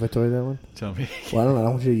again. Have I told you that one? Tell me. Well, I don't know. I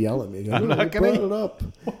don't want you to yell at me. I'm not going to. It up.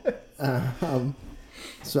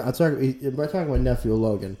 So I'm talking to my nephew,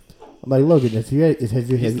 Logan. I'm like, Logan,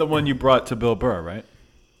 He's the one you brought to Bill Burr, right?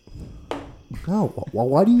 No. Well,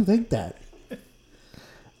 why do you think that?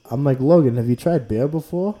 I'm like, Logan, have you tried beer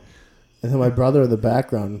before? And then my brother in the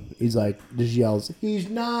background, he's like, just yells, he's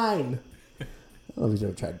 9. I don't know if he's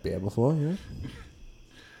ever tried beer before, you know?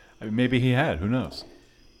 I mean, maybe he had. Who knows?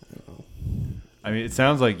 I don't know. I mean, it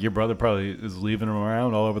sounds like your brother probably is leaving him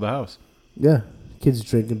around all over the house. Yeah. Kids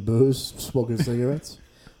drinking booze, smoking cigarettes.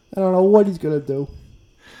 I don't know what he's going to do.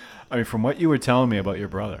 I mean, from what you were telling me about your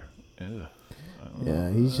brother.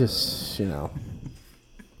 Yeah, he's just,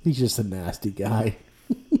 he's just a nasty guy.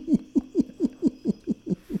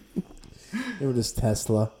 Remember this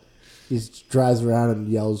Tesla? He drives around and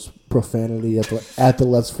yells profanity at the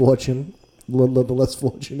less fortunate. The less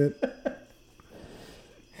fortunate.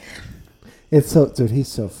 It's so, dude. He's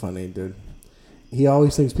so funny, dude. He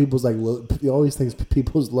always thinks people's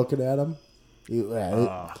looking at him. And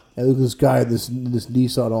look at this guy in this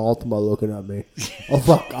Nissan Altima looking at me.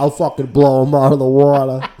 I'll fucking blow him out of the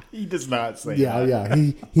water. He does not say that. Yeah.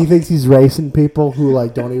 He thinks he's racing people who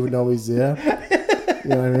don't even know he's there. You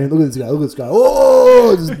know what I mean? Look at this guy.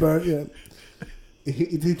 Oh, just burnt. Yeah.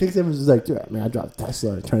 He thinks everyone's like, dude, man, I dropped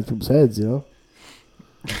Tesla and turns people's heads, you know?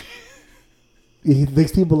 He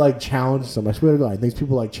thinks people like challenge him. I swear to God, he thinks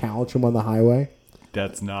people like challenge him on the highway.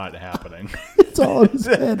 That's not happening. It's all in his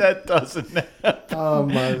head. That doesn't happen. Oh,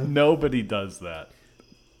 man. Nobody does that.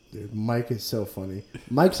 Dude, Mike is so funny.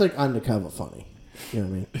 Mike's like undercover funny. You know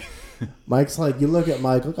what I mean? Mike's like, you look at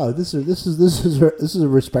Mike, look, oh, this is a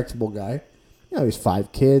respectable guy. You know, he's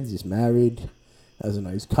 5 kids, he's married, has a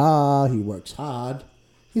nice car, he works hard.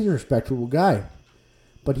 He's a respectable guy.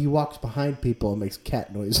 But he walks behind people and makes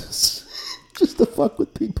cat noises. Just to fuck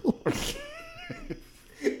with people.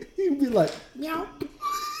 He'd be like, meow.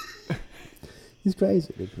 He's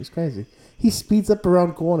crazy, dude. He's crazy. He speeds up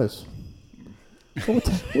around corners. What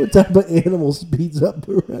type of animal speeds up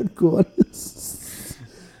around corners?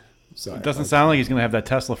 Sorry, It doesn't sound like he's going to have that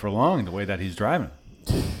Tesla for long, the way that he's driving.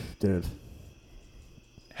 Dude.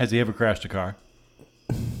 Has he ever crashed a car?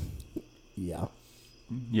 Yeah.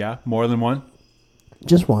 Yeah, more than one?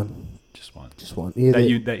 Just one. Just one. Just one.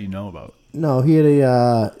 That you know about. No, he had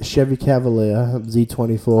a Chevy Cavalier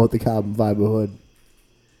Z24 with the carbon fiber hood.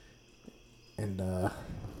 And I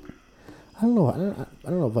don't know. I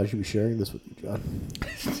don't know if I should be sharing this with you, John.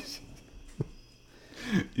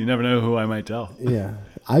 You never know who I might tell. Yeah.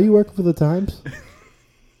 Are you working for the Times?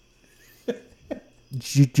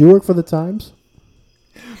 Do you work for the Times?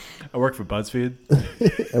 I work for BuzzFeed.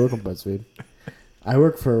 I work for BuzzFeed. I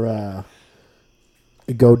work for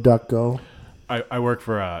Go Duck Go. I work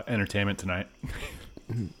for Entertainment Tonight.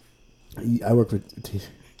 I work for... Do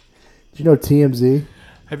you know TMZ?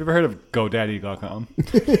 Have you ever heard of GoDaddy.com?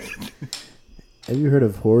 Have you heard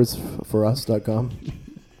of whoresforus.com?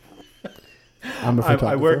 I'm a photographer.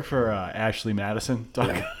 I work for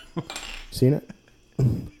AshleyMadison.com. Seen it?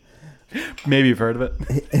 Maybe you've heard of it.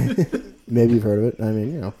 Maybe you've heard of it. I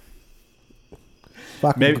mean, you know.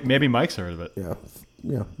 Maybe Mike's heard of it. Yeah.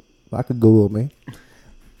 Yeah. I could Google me.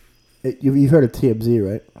 You've heard of TMZ,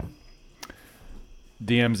 right?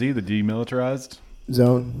 DMZ, the demilitarized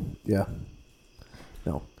zone? Yeah.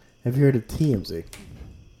 No. Have you heard of TMZ?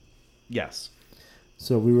 Yes.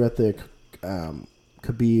 So we were at the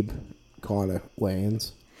Khabib Conor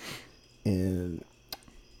weigh-ins in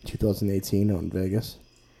 2018 out in Vegas.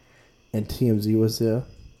 And TMZ was there.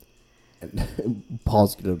 And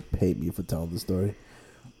Paul's going to hate me for telling the story.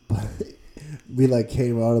 But we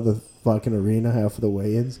came out of the fucking arena after the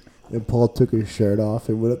weigh-ins. And Paul took his shirt off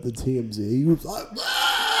and went up to TMZ. He was like,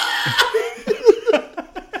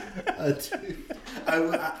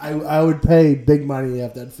 I would pay big money to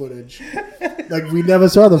have that footage. We never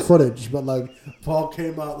saw the footage, but Paul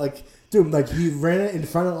came out dude, he ran it in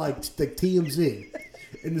front of the TMZ,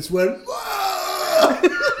 and just went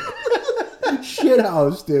shit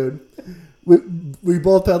house, dude. We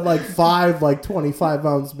both had 5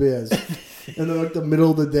 25-ounce beers, and then the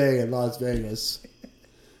middle of the day in Las Vegas.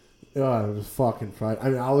 Oh, it was fucking fun. I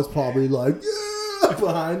mean, I was probably yeah,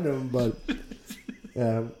 behind him, but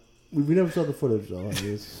yeah, we never saw the footage though.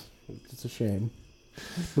 It's a shame.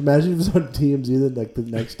 Imagine if it was on TMZ then the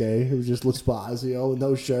next day. It was just Laspazio with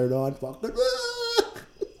no shirt on, fucking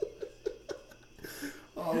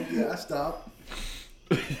all gassed up.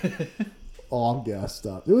 All gassed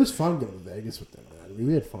up. It was fun going to Vegas with them, man.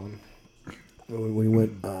 We had fun. When we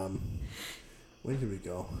went, when did we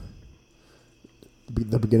go?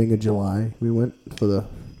 The beginning of July, we went for the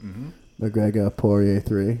McGregor Poirier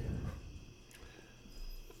 3.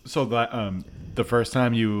 So that the first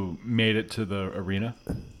time you made it to the arena,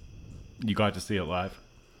 you got to see it live.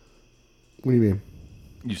 What do you mean?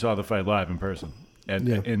 You saw the fight live in person, and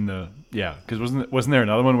yeah. because wasn't there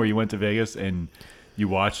another one where you went to Vegas and you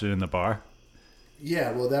watched it in the bar?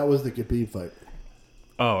 Yeah, well, that was the Khabib fight.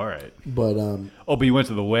 Oh, all right. But but you went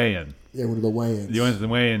to the weigh-in. Yeah, went to the weigh-ins. You went to the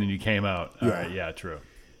weigh-in and you came out. All right, yeah, true.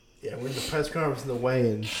 Yeah, we went to the press conference and the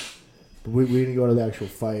weigh-in, but we didn't go to the actual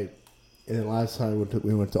fight. And then last time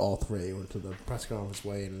we went to all 3. We went to the press conference,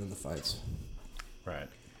 weigh-in, and then the fights. Right.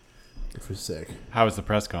 Which was sick. How was the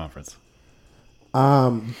press conference?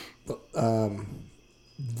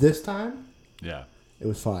 This time? Yeah. It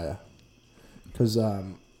was fire. Because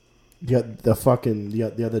the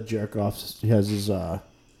other jerk offs, he has his hot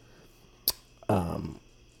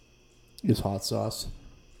sauce.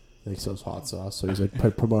 He sells hot sauce, so he's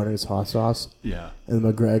promoting his hot sauce. Yeah. And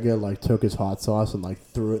McGregor took his hot sauce and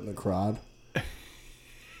threw it in the crowd.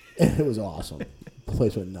 And it was awesome. The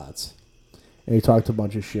place went nuts. And he talked a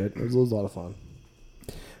bunch of shit. It was a lot of fun.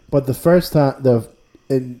 But the first time,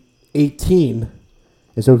 in 18,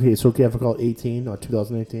 it's okay if I call it 18 or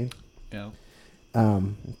 2018. Yeah.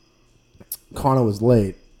 Conor was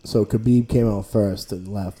late, so Khabib came out first and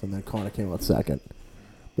left, and then Conor came out second.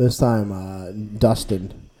 This time,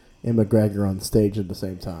 Dustin and McGregor on stage at the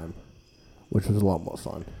same time, which was a lot more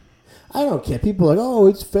fun. I don't care. People are like, oh,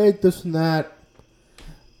 it's fake, this and that.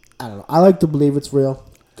 I don't know. I like to believe it's real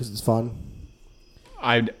because it's fun.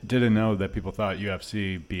 I didn't know that people thought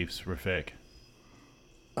UFC beefs were fake.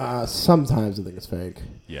 Sometimes I think it's fake.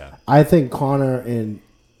 Yeah. I think Conor and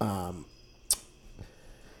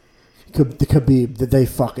Khabib, they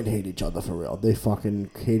fucking hate each other for real. They fucking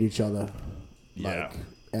hate each other. Yeah. Like,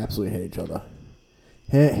 absolutely hate each other.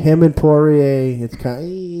 Him and Poirier, it's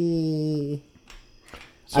kind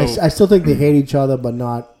of... I still think they hate each other, but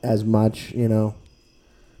not as much, you know.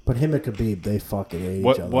 But him and Khabib, they fucking hate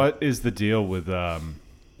each other. What is the deal with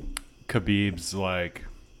Khabib's, like,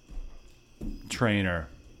 trainer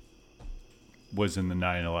was in the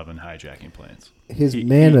 9/11 hijacking planes? His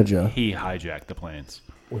manager... He hijacked the planes.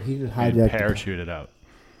 Well, he did And hijack... parachuted out.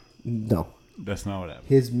 No. That's not what happened.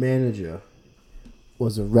 His manager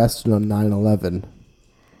was arrested on 9/11,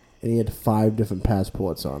 and he had 5 different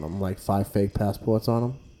passports on him, like 5 fake passports on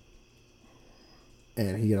him.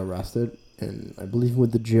 And he got arrested, and I believe he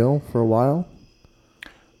went to jail for a while.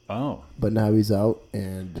 Oh. But now he's out,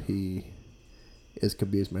 and he is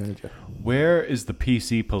Khabib's manager. Where is the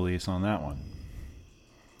PC police on that one?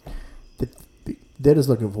 They're just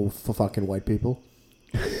looking for fucking white people.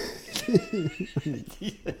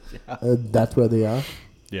 That's where they are.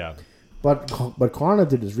 Yeah. But Conor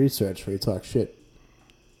did his research where he talks shit.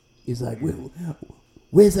 He's like,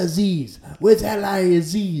 where's Aziz? Where's Ally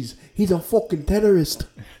Aziz? He's a fucking terrorist.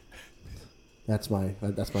 That's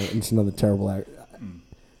it's another terrible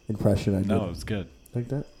impression I did. No, it was good. Like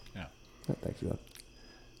that? Yeah. Oh, thank you.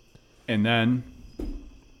 And then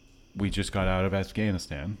we just got out of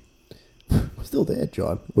Afghanistan. We're still there,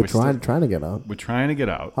 John. We're trying to get out. We're trying to get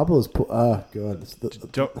out. How about this?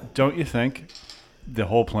 God. Don't you think the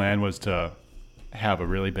whole plan was to have a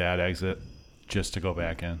really bad exit just to go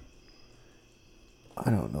back in? I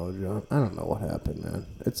don't know, John. I don't know what happened, man.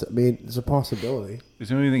 It's a possibility. Is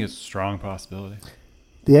there anything it's a strong possibility?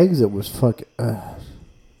 The exit was fucking... I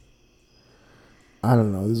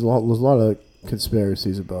don't know. There's a lot of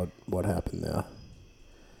conspiracies about what happened there.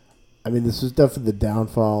 I mean, this is definitely the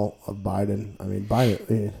downfall of Biden. I mean,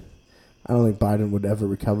 Biden... I don't think Biden would ever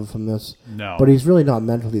recover from this. No. But he's really not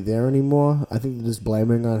mentally there anymore. I think they're just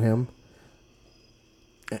blaming on him.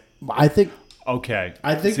 I think... Okay.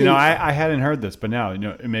 I think I hadn't heard this, but now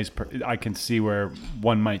it makes I can see where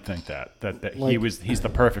one might think that like, he's the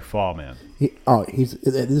perfect fall man. This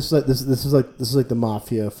is like the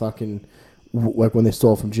mafia fucking like when they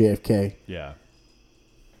stole from JFK. Yeah.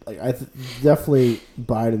 Like definitely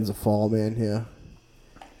Biden's a fall man here,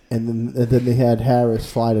 and then they had Harris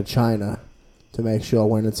fly to China to make sure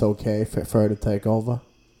when it's okay for her to take over,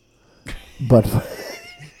 but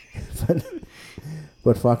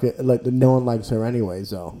fuck it, like no one likes her anyways,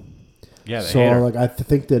 though. Yeah, so like I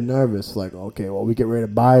think they're nervous. Like, okay, well we get rid of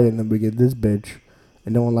Biden, and we get this bitch,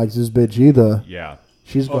 and no one likes this bitch either. Yeah,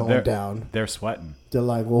 she's going down. They're sweating. They're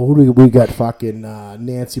like, well, who do we got? Fucking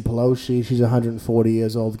Nancy Pelosi. She's 140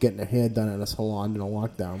 years old, getting her hair done at a salon in a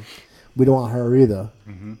lockdown. We don't want her either.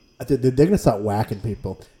 Mm-hmm. They're gonna start whacking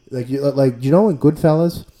people. Like you know in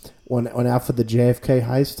Goodfellas when after the JFK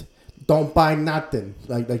heist. Don't buy nothing.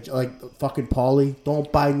 Like fucking Paulie.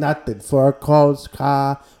 Don't buy nothing. Fur coats,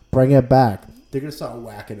 car, bring it back. They're going to start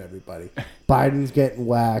whacking everybody. Biden's getting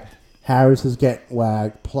whacked. Harris is getting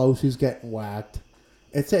whacked. Pelosi's getting whacked.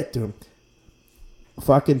 It's it, dude.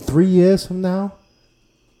 Fucking 3 years from now,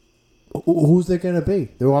 who's they going to be?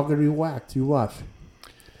 They're all going to be whacked. You watch.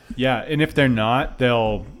 Yeah, and if they're not,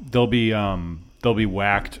 they'll be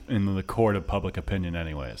whacked in the court of public opinion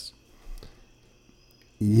anyways.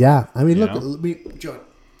 Yeah, I mean, John,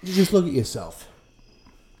 you just look at yourself.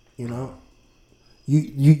 You know,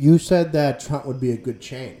 you said that Trump would be a good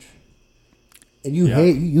change, and you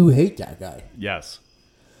hate that guy. Yes,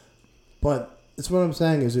 but it's what I'm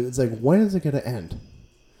saying is it's like when is it going to end?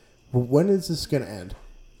 When is this going to end?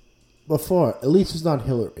 Before, at least it's not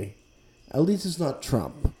Hillary, at least it's not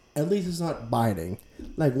Trump, at least it's not Biden.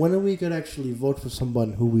 Like when are we going to actually vote for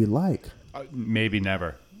someone who we like? Maybe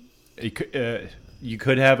never. You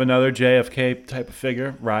could have another JFK type of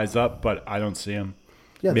figure rise up, but I don't see him.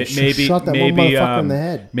 Yeah, maybe shot that one motherfucker in the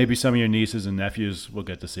head. Maybe some of your nieces and nephews will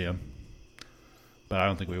get to see him, but I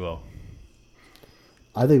don't think we will.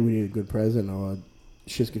 I think we need a good president, or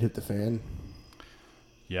shit could hit the fan.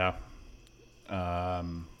 Yeah,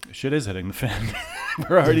 shit is hitting the fan.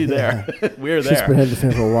 We're already there. We're there. Shit's been hitting the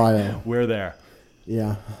fan for a while. We're there.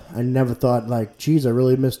 Yeah, I never thought like, geez, I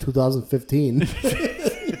really missed 2015.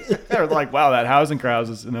 They're like, wow, that housing crowd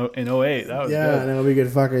was in 08. That was Yeah, good. and then we get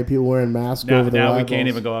fucking people wearing masks Now, over their now we eyeballs. can't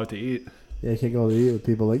even go out to eat. Yeah, you can't go to eat with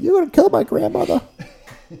people like, you're going to kill my grandmother.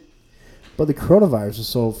 But the coronavirus is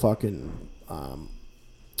so fucking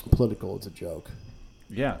political, it's a joke.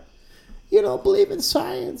 Yeah. You don't believe in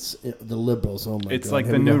science. The liberals, oh my God. It's like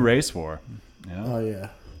Here the we new go. race war. You know? Oh, yeah.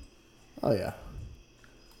 Oh, yeah.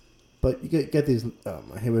 But you get these.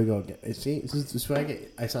 Here we go again. See, this is where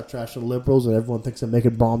I stop trashing the liberals, and everyone thinks I'm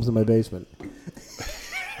making bombs in my basement.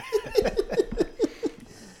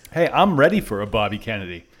 Hey, I'm ready for a Bobby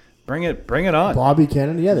Kennedy. Bring it on. Bobby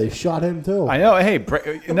Kennedy, yeah, they shot him too. I know. Hey,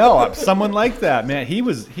 someone like that, man. He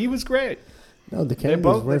was great. No, the Kennedy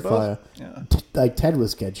was very fire. Yeah. Like Ted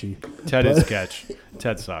was sketchy. Ted is sketch.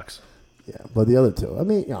 Ted sucks. Yeah, but the other two, I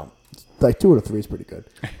mean, like 2 out of 3 is pretty good.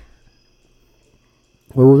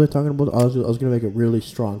 What was I talking about? I was going to make a really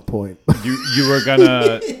strong point. You were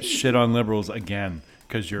gonna shit on liberals again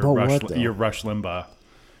because you're But Rush. what, though? You're Rush Limbaugh.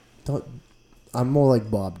 I'm more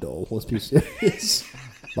like Bob Dole. Let's be serious.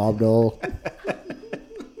 Bob Dole.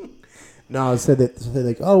 No, I said that they're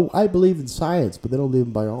like, oh, I believe in science, but they don't believe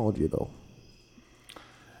in biology, though.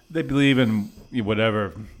 They believe in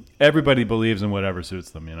whatever. Everybody believes in whatever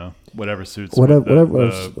suits them. You know, whatever suits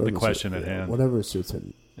the question at hand. Whatever suits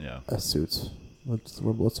him. Yeah. Suits. What's the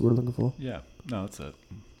word I'm looking for? Yeah. No, that's it.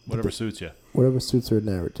 Whatever suits you. Whatever suits their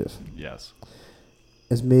narrative. Yes.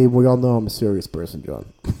 As me, we all know I'm a serious person,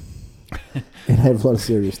 John. And I have a lot of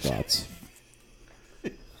serious thoughts.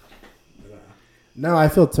 No, I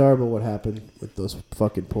feel terrible what happened with those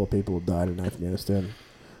fucking poor people who died in Afghanistan.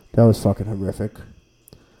 That was fucking horrific.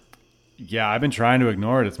 Yeah, I've been trying to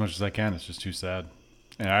ignore it as much as I can. It's just too sad.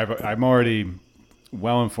 And I'm already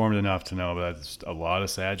well informed enough to know that there's a lot of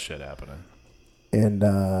sad shit happening. And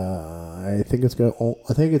I think it's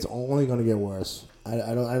only gonna get worse.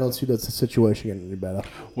 I don't see that situation getting any better.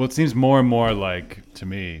 Well, it seems more and more like to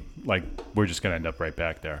me like we're just gonna end up right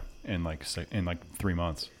back there in like 3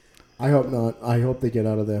 months. I hope not. I hope they get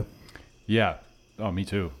out of there. Yeah. Oh, me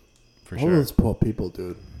too. For All sure. those poor people,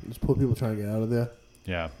 dude. Those poor people trying to get out of there.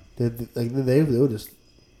 Yeah. They were just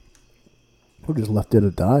left there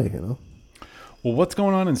to die. You know. Well, what's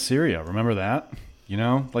going on in Syria? Remember that? You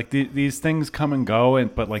know, like these things come and go,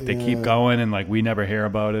 but like they keep going, and like we never hear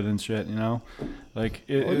about it and shit. You know, like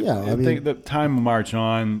I think the time will march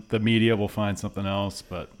on. The media will find something else,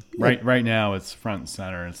 but right now it's front and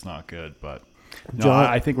center. And it's not good, but no, John,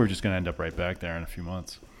 I think we're just gonna end up right back there in a few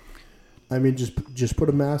months. I mean, just put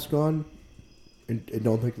a mask on, and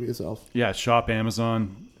don't think of yourself. Yeah, shop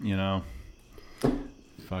Amazon. You know,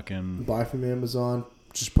 fucking buy from Amazon.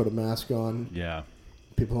 Just put a mask on. Yeah.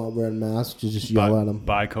 People aren't wearing masks. You just yell at them.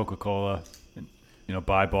 Buy Coca-Cola.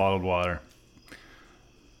 Buy bottled water.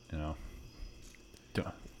 It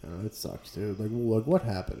sucks, dude. Like, what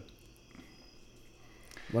happened?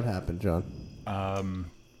 What happened,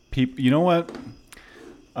 John? You know what?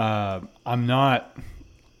 I'm not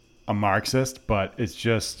a Marxist, but it's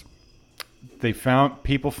just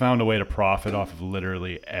people found a way to profit off of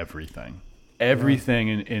literally everything. Everything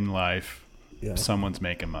in life. Yeah. Someone's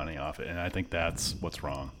making money off it, and I think that's what's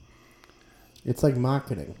wrong. It's like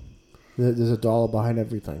marketing. There's a dollar behind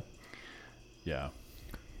everything. Yeah.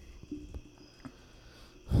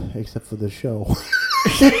 Except for the show.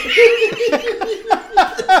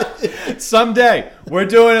 Someday. We're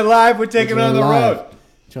doing it live. We're taking it on the road.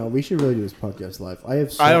 John, we should really do this podcast live.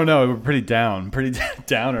 I don't know. We're pretty downer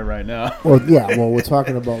right now. Well, yeah. Well, we're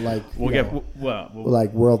talking about like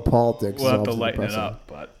like world politics. We'll have to lighten it up,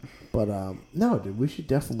 But no, dude, we should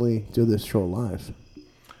definitely do this show live.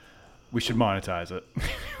 We should monetize it.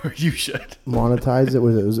 You should monetize it.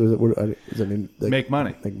 Make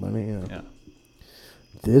money. Make money. Yeah. Yeah.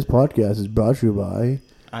 This podcast is brought to you by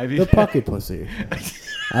Ivy. The Pocket Pussy.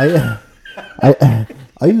 Are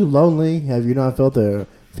you lonely? Have you not felt a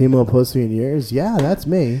female pussy in years? Yeah, that's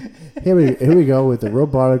me. Here we go with the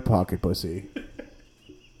robotic pocket pussy.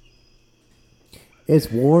 It's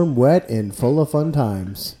warm, wet, and full of fun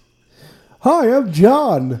times. Hi, I'm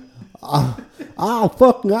John. I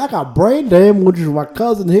got brain damage. My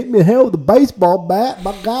cousin hit me in the head with a baseball bat,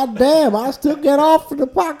 but goddamn, I still get off for the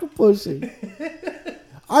pocket pussy.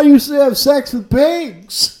 I used to have sex with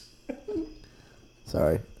pigs.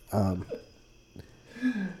 Sorry.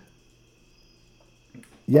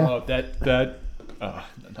 Yeah. Oh,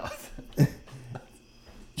 nothing.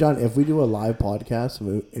 John, if we do a live podcast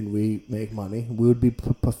and we make money, we would be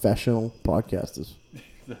professional podcasters.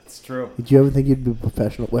 That's true. Did you ever think you'd be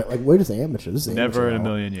professional? We're just amateur. This is never amateur in a hour.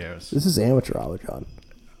 million years. This is amateur hour, John.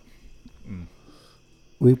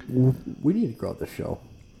 We need to grow this show.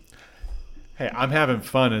 Hey, I'm having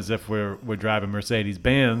fun as if we're driving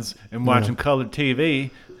Mercedes-Benz and watching colored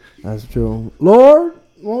TV. That's true. Lord,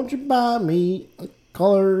 won't you buy me a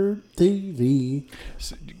colored TV?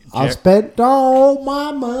 I spent all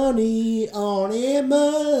my money on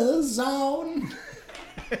Amazon.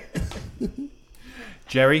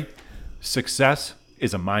 Jerry, success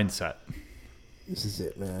is a mindset. This is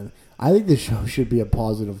it, man. I think the show should be a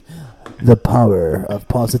positive. The power of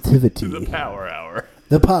positivity. The power hour.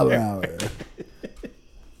 The power hour.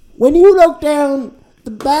 When you look down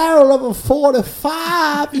the barrel of a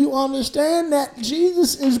 45, you understand that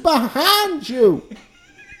Jesus is behind you.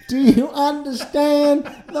 Do you understand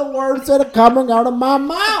the words that are coming out of my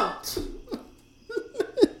mouth?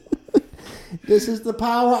 This is the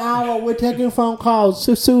power hour. We're taking phone calls.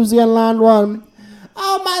 Susie on line 1.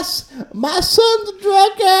 Oh, my son's a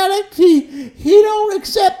drug addict. He don't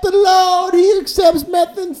accept the Lord. He accepts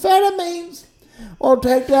methamphetamines. Or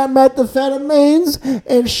take that methamphetamines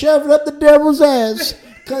and shove it up the devil's ass.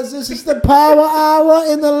 Because this is the power hour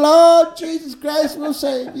and the Lord Jesus Christ will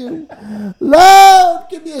save you. Lord,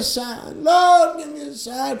 give me a sign. Lord, give me a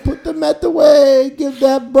sign. Put the meth away. Give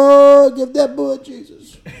that boy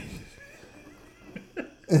Jesus.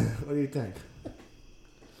 What do you think?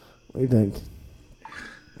 What do you think?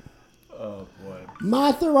 Oh, boy.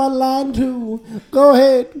 Martha on line 2. Go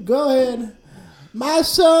ahead. My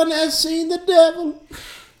son has seen the devil.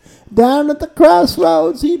 Down at the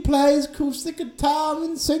crossroads, he plays acoustic guitar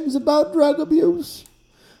and sings about drug abuse.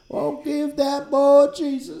 Won't give that boy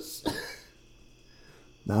Jesus.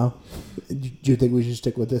 No? Do you think we should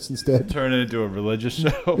stick with this instead? Turn it into a religious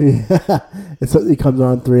show? Yeah. It comes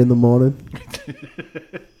on 3 in the morning.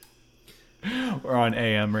 We're on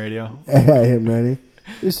AM radio. AM radio.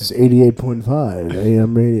 This is 88.5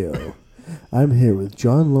 AM radio. I'm here with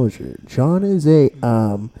John Lozier. John is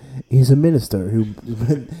he's a minister who's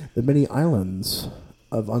been the many islands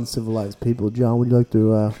of uncivilized people. John, would you like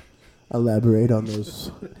to elaborate on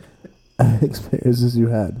those experiences you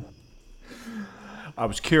had? I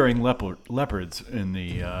was curing leopards in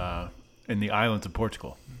the islands of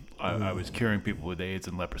Portugal. I was curing people with AIDS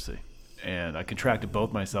and leprosy, and I contracted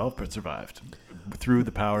both myself, but survived through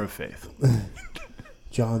the power of faith.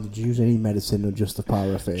 John, did you use any medicine or just the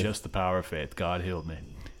power of faith? Just the power of faith. God healed me.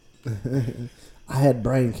 I had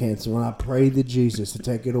brain cancer and I prayed to Jesus to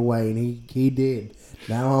take it away, and he did.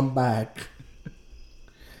 Now I'm back.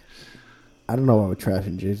 I don't know why we're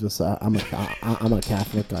trashing Jesus. I'm a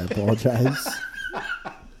Catholic. I apologize.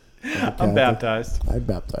 I'm baptized. I'm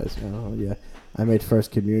baptized. Oh, yeah. I made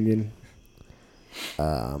first communion.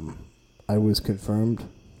 I was confirmed.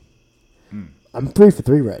 I'm 3 for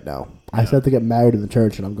 3 right now. I still have to get married in the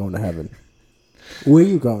church, and I'm going to heaven. Where are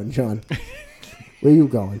you going, John? Where are you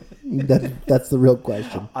going? That's the real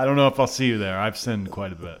question. I don't know if I'll see you there. I've sinned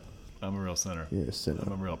quite a bit. I'm a real sinner. You're a sinner.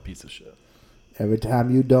 I'm a real piece of shit. Every time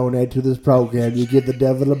you donate to this program, you give the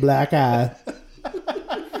devil a black eye.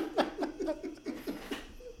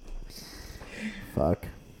 Fuck.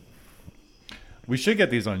 We should get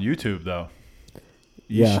these on YouTube, though.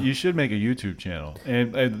 You should make a YouTube channel.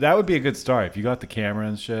 And that would be a good start if you got the camera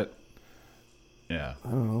and shit. Yeah. I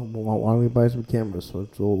don't know. Why don't we buy some cameras?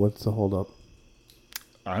 What's the hold up?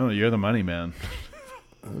 I don't know. You're the money man.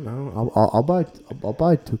 I don't know. I'll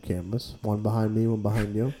buy 2 cameras. One behind me, one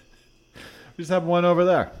behind you. We just have one over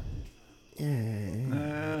there.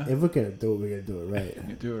 Yeah. If we're gonna do it, we're gonna do it right.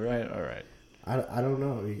 You do it right. All right. I don't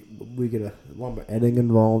know. We get editing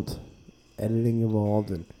involved,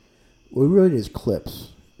 and we really need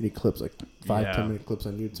clips. We need clips like 5-10 minute clips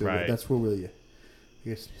on YouTube. Right. That's where really.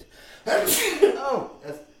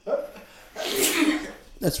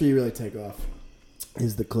 That's where you really take off.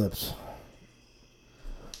 Is the clips.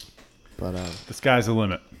 But the sky's the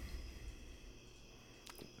limit.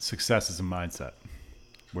 Success is a mindset.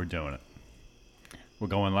 We're doing it. We're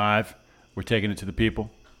going live. We're taking it to the people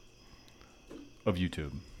of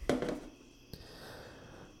YouTube.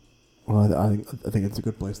 Well, I think it's a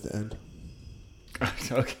good place to end.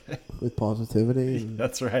 Okay. With positivity. And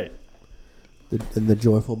that's right. And the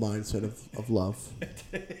joyful mindset of love.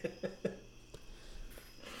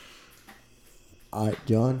 All right,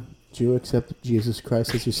 John, do you accept Jesus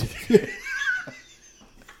Christ as your Savior?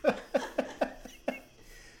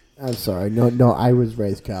 I'm sorry. No, I was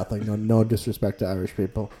raised Catholic. No disrespect to Irish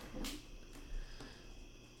people.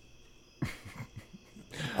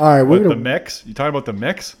 All right, what, the mix? You talking about the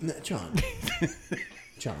mix? No, John.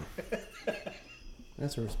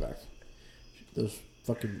 That's a respect. Those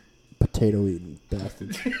fucking potato eating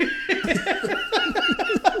bastards.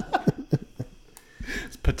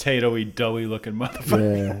 Potato-y, doughy looking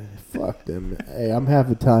motherfucker. Yeah, fuck them. Hey, I'm half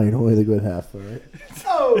Italian, only the good half, all right?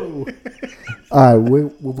 Oh! All right, we're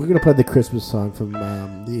going to play the Christmas song from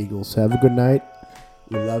the Eagles. Have a good night.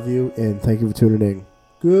 We love you, and thank you for tuning in.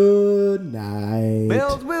 Good night.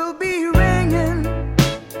 Bells will be ringing.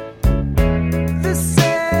 The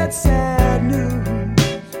sad, sad news.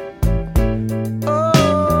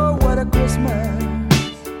 Oh, what a Christmas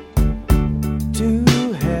to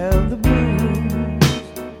have the blues.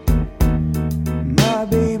 My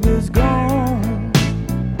baby's gone.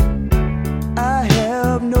 I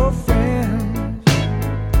have no friends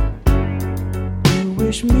to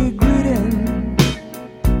wish me greeting.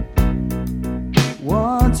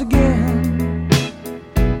 Once again,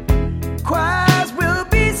 choirs will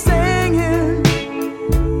be singing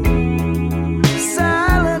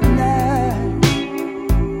Silent Night,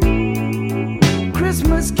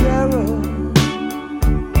 Christmas carol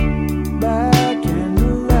by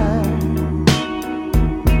candlelight.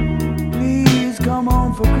 Please come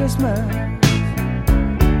home for Christmas.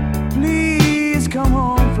 Please come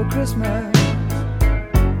home for Christmas.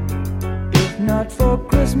 If not for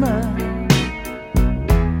Christmas,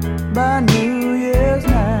 by New Year's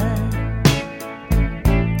night,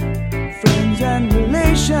 friends and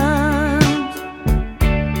relations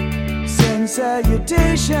send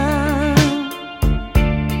salutations.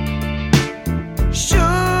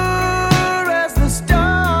 Sure as the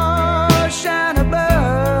stars shine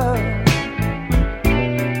above,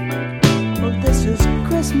 well, this is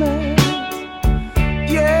Christmas.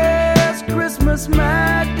 Yes, Christmas,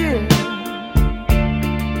 my dear.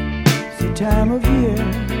 It's the time of year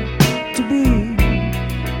to be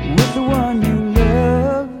with the one you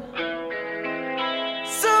love.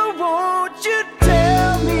 So won't you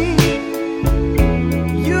tell me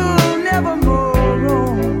you'll never more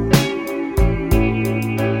roam?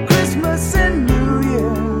 Christmas and New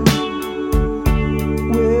Year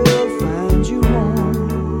will find you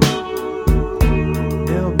home.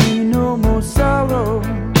 There'll be no more sorrow,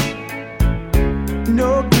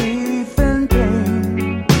 no grief and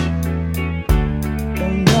pain,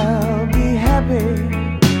 and I'll be happy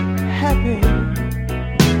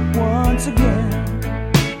once again.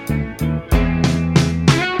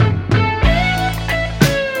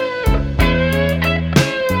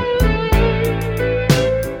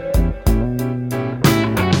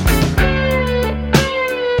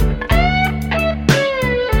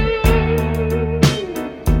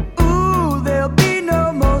 Ooh, there'll be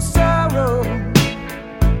no more sorrow,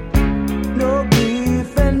 no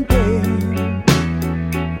grief and pain,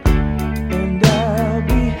 and I'll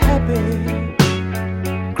be happy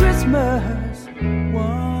Christmas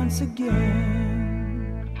once again.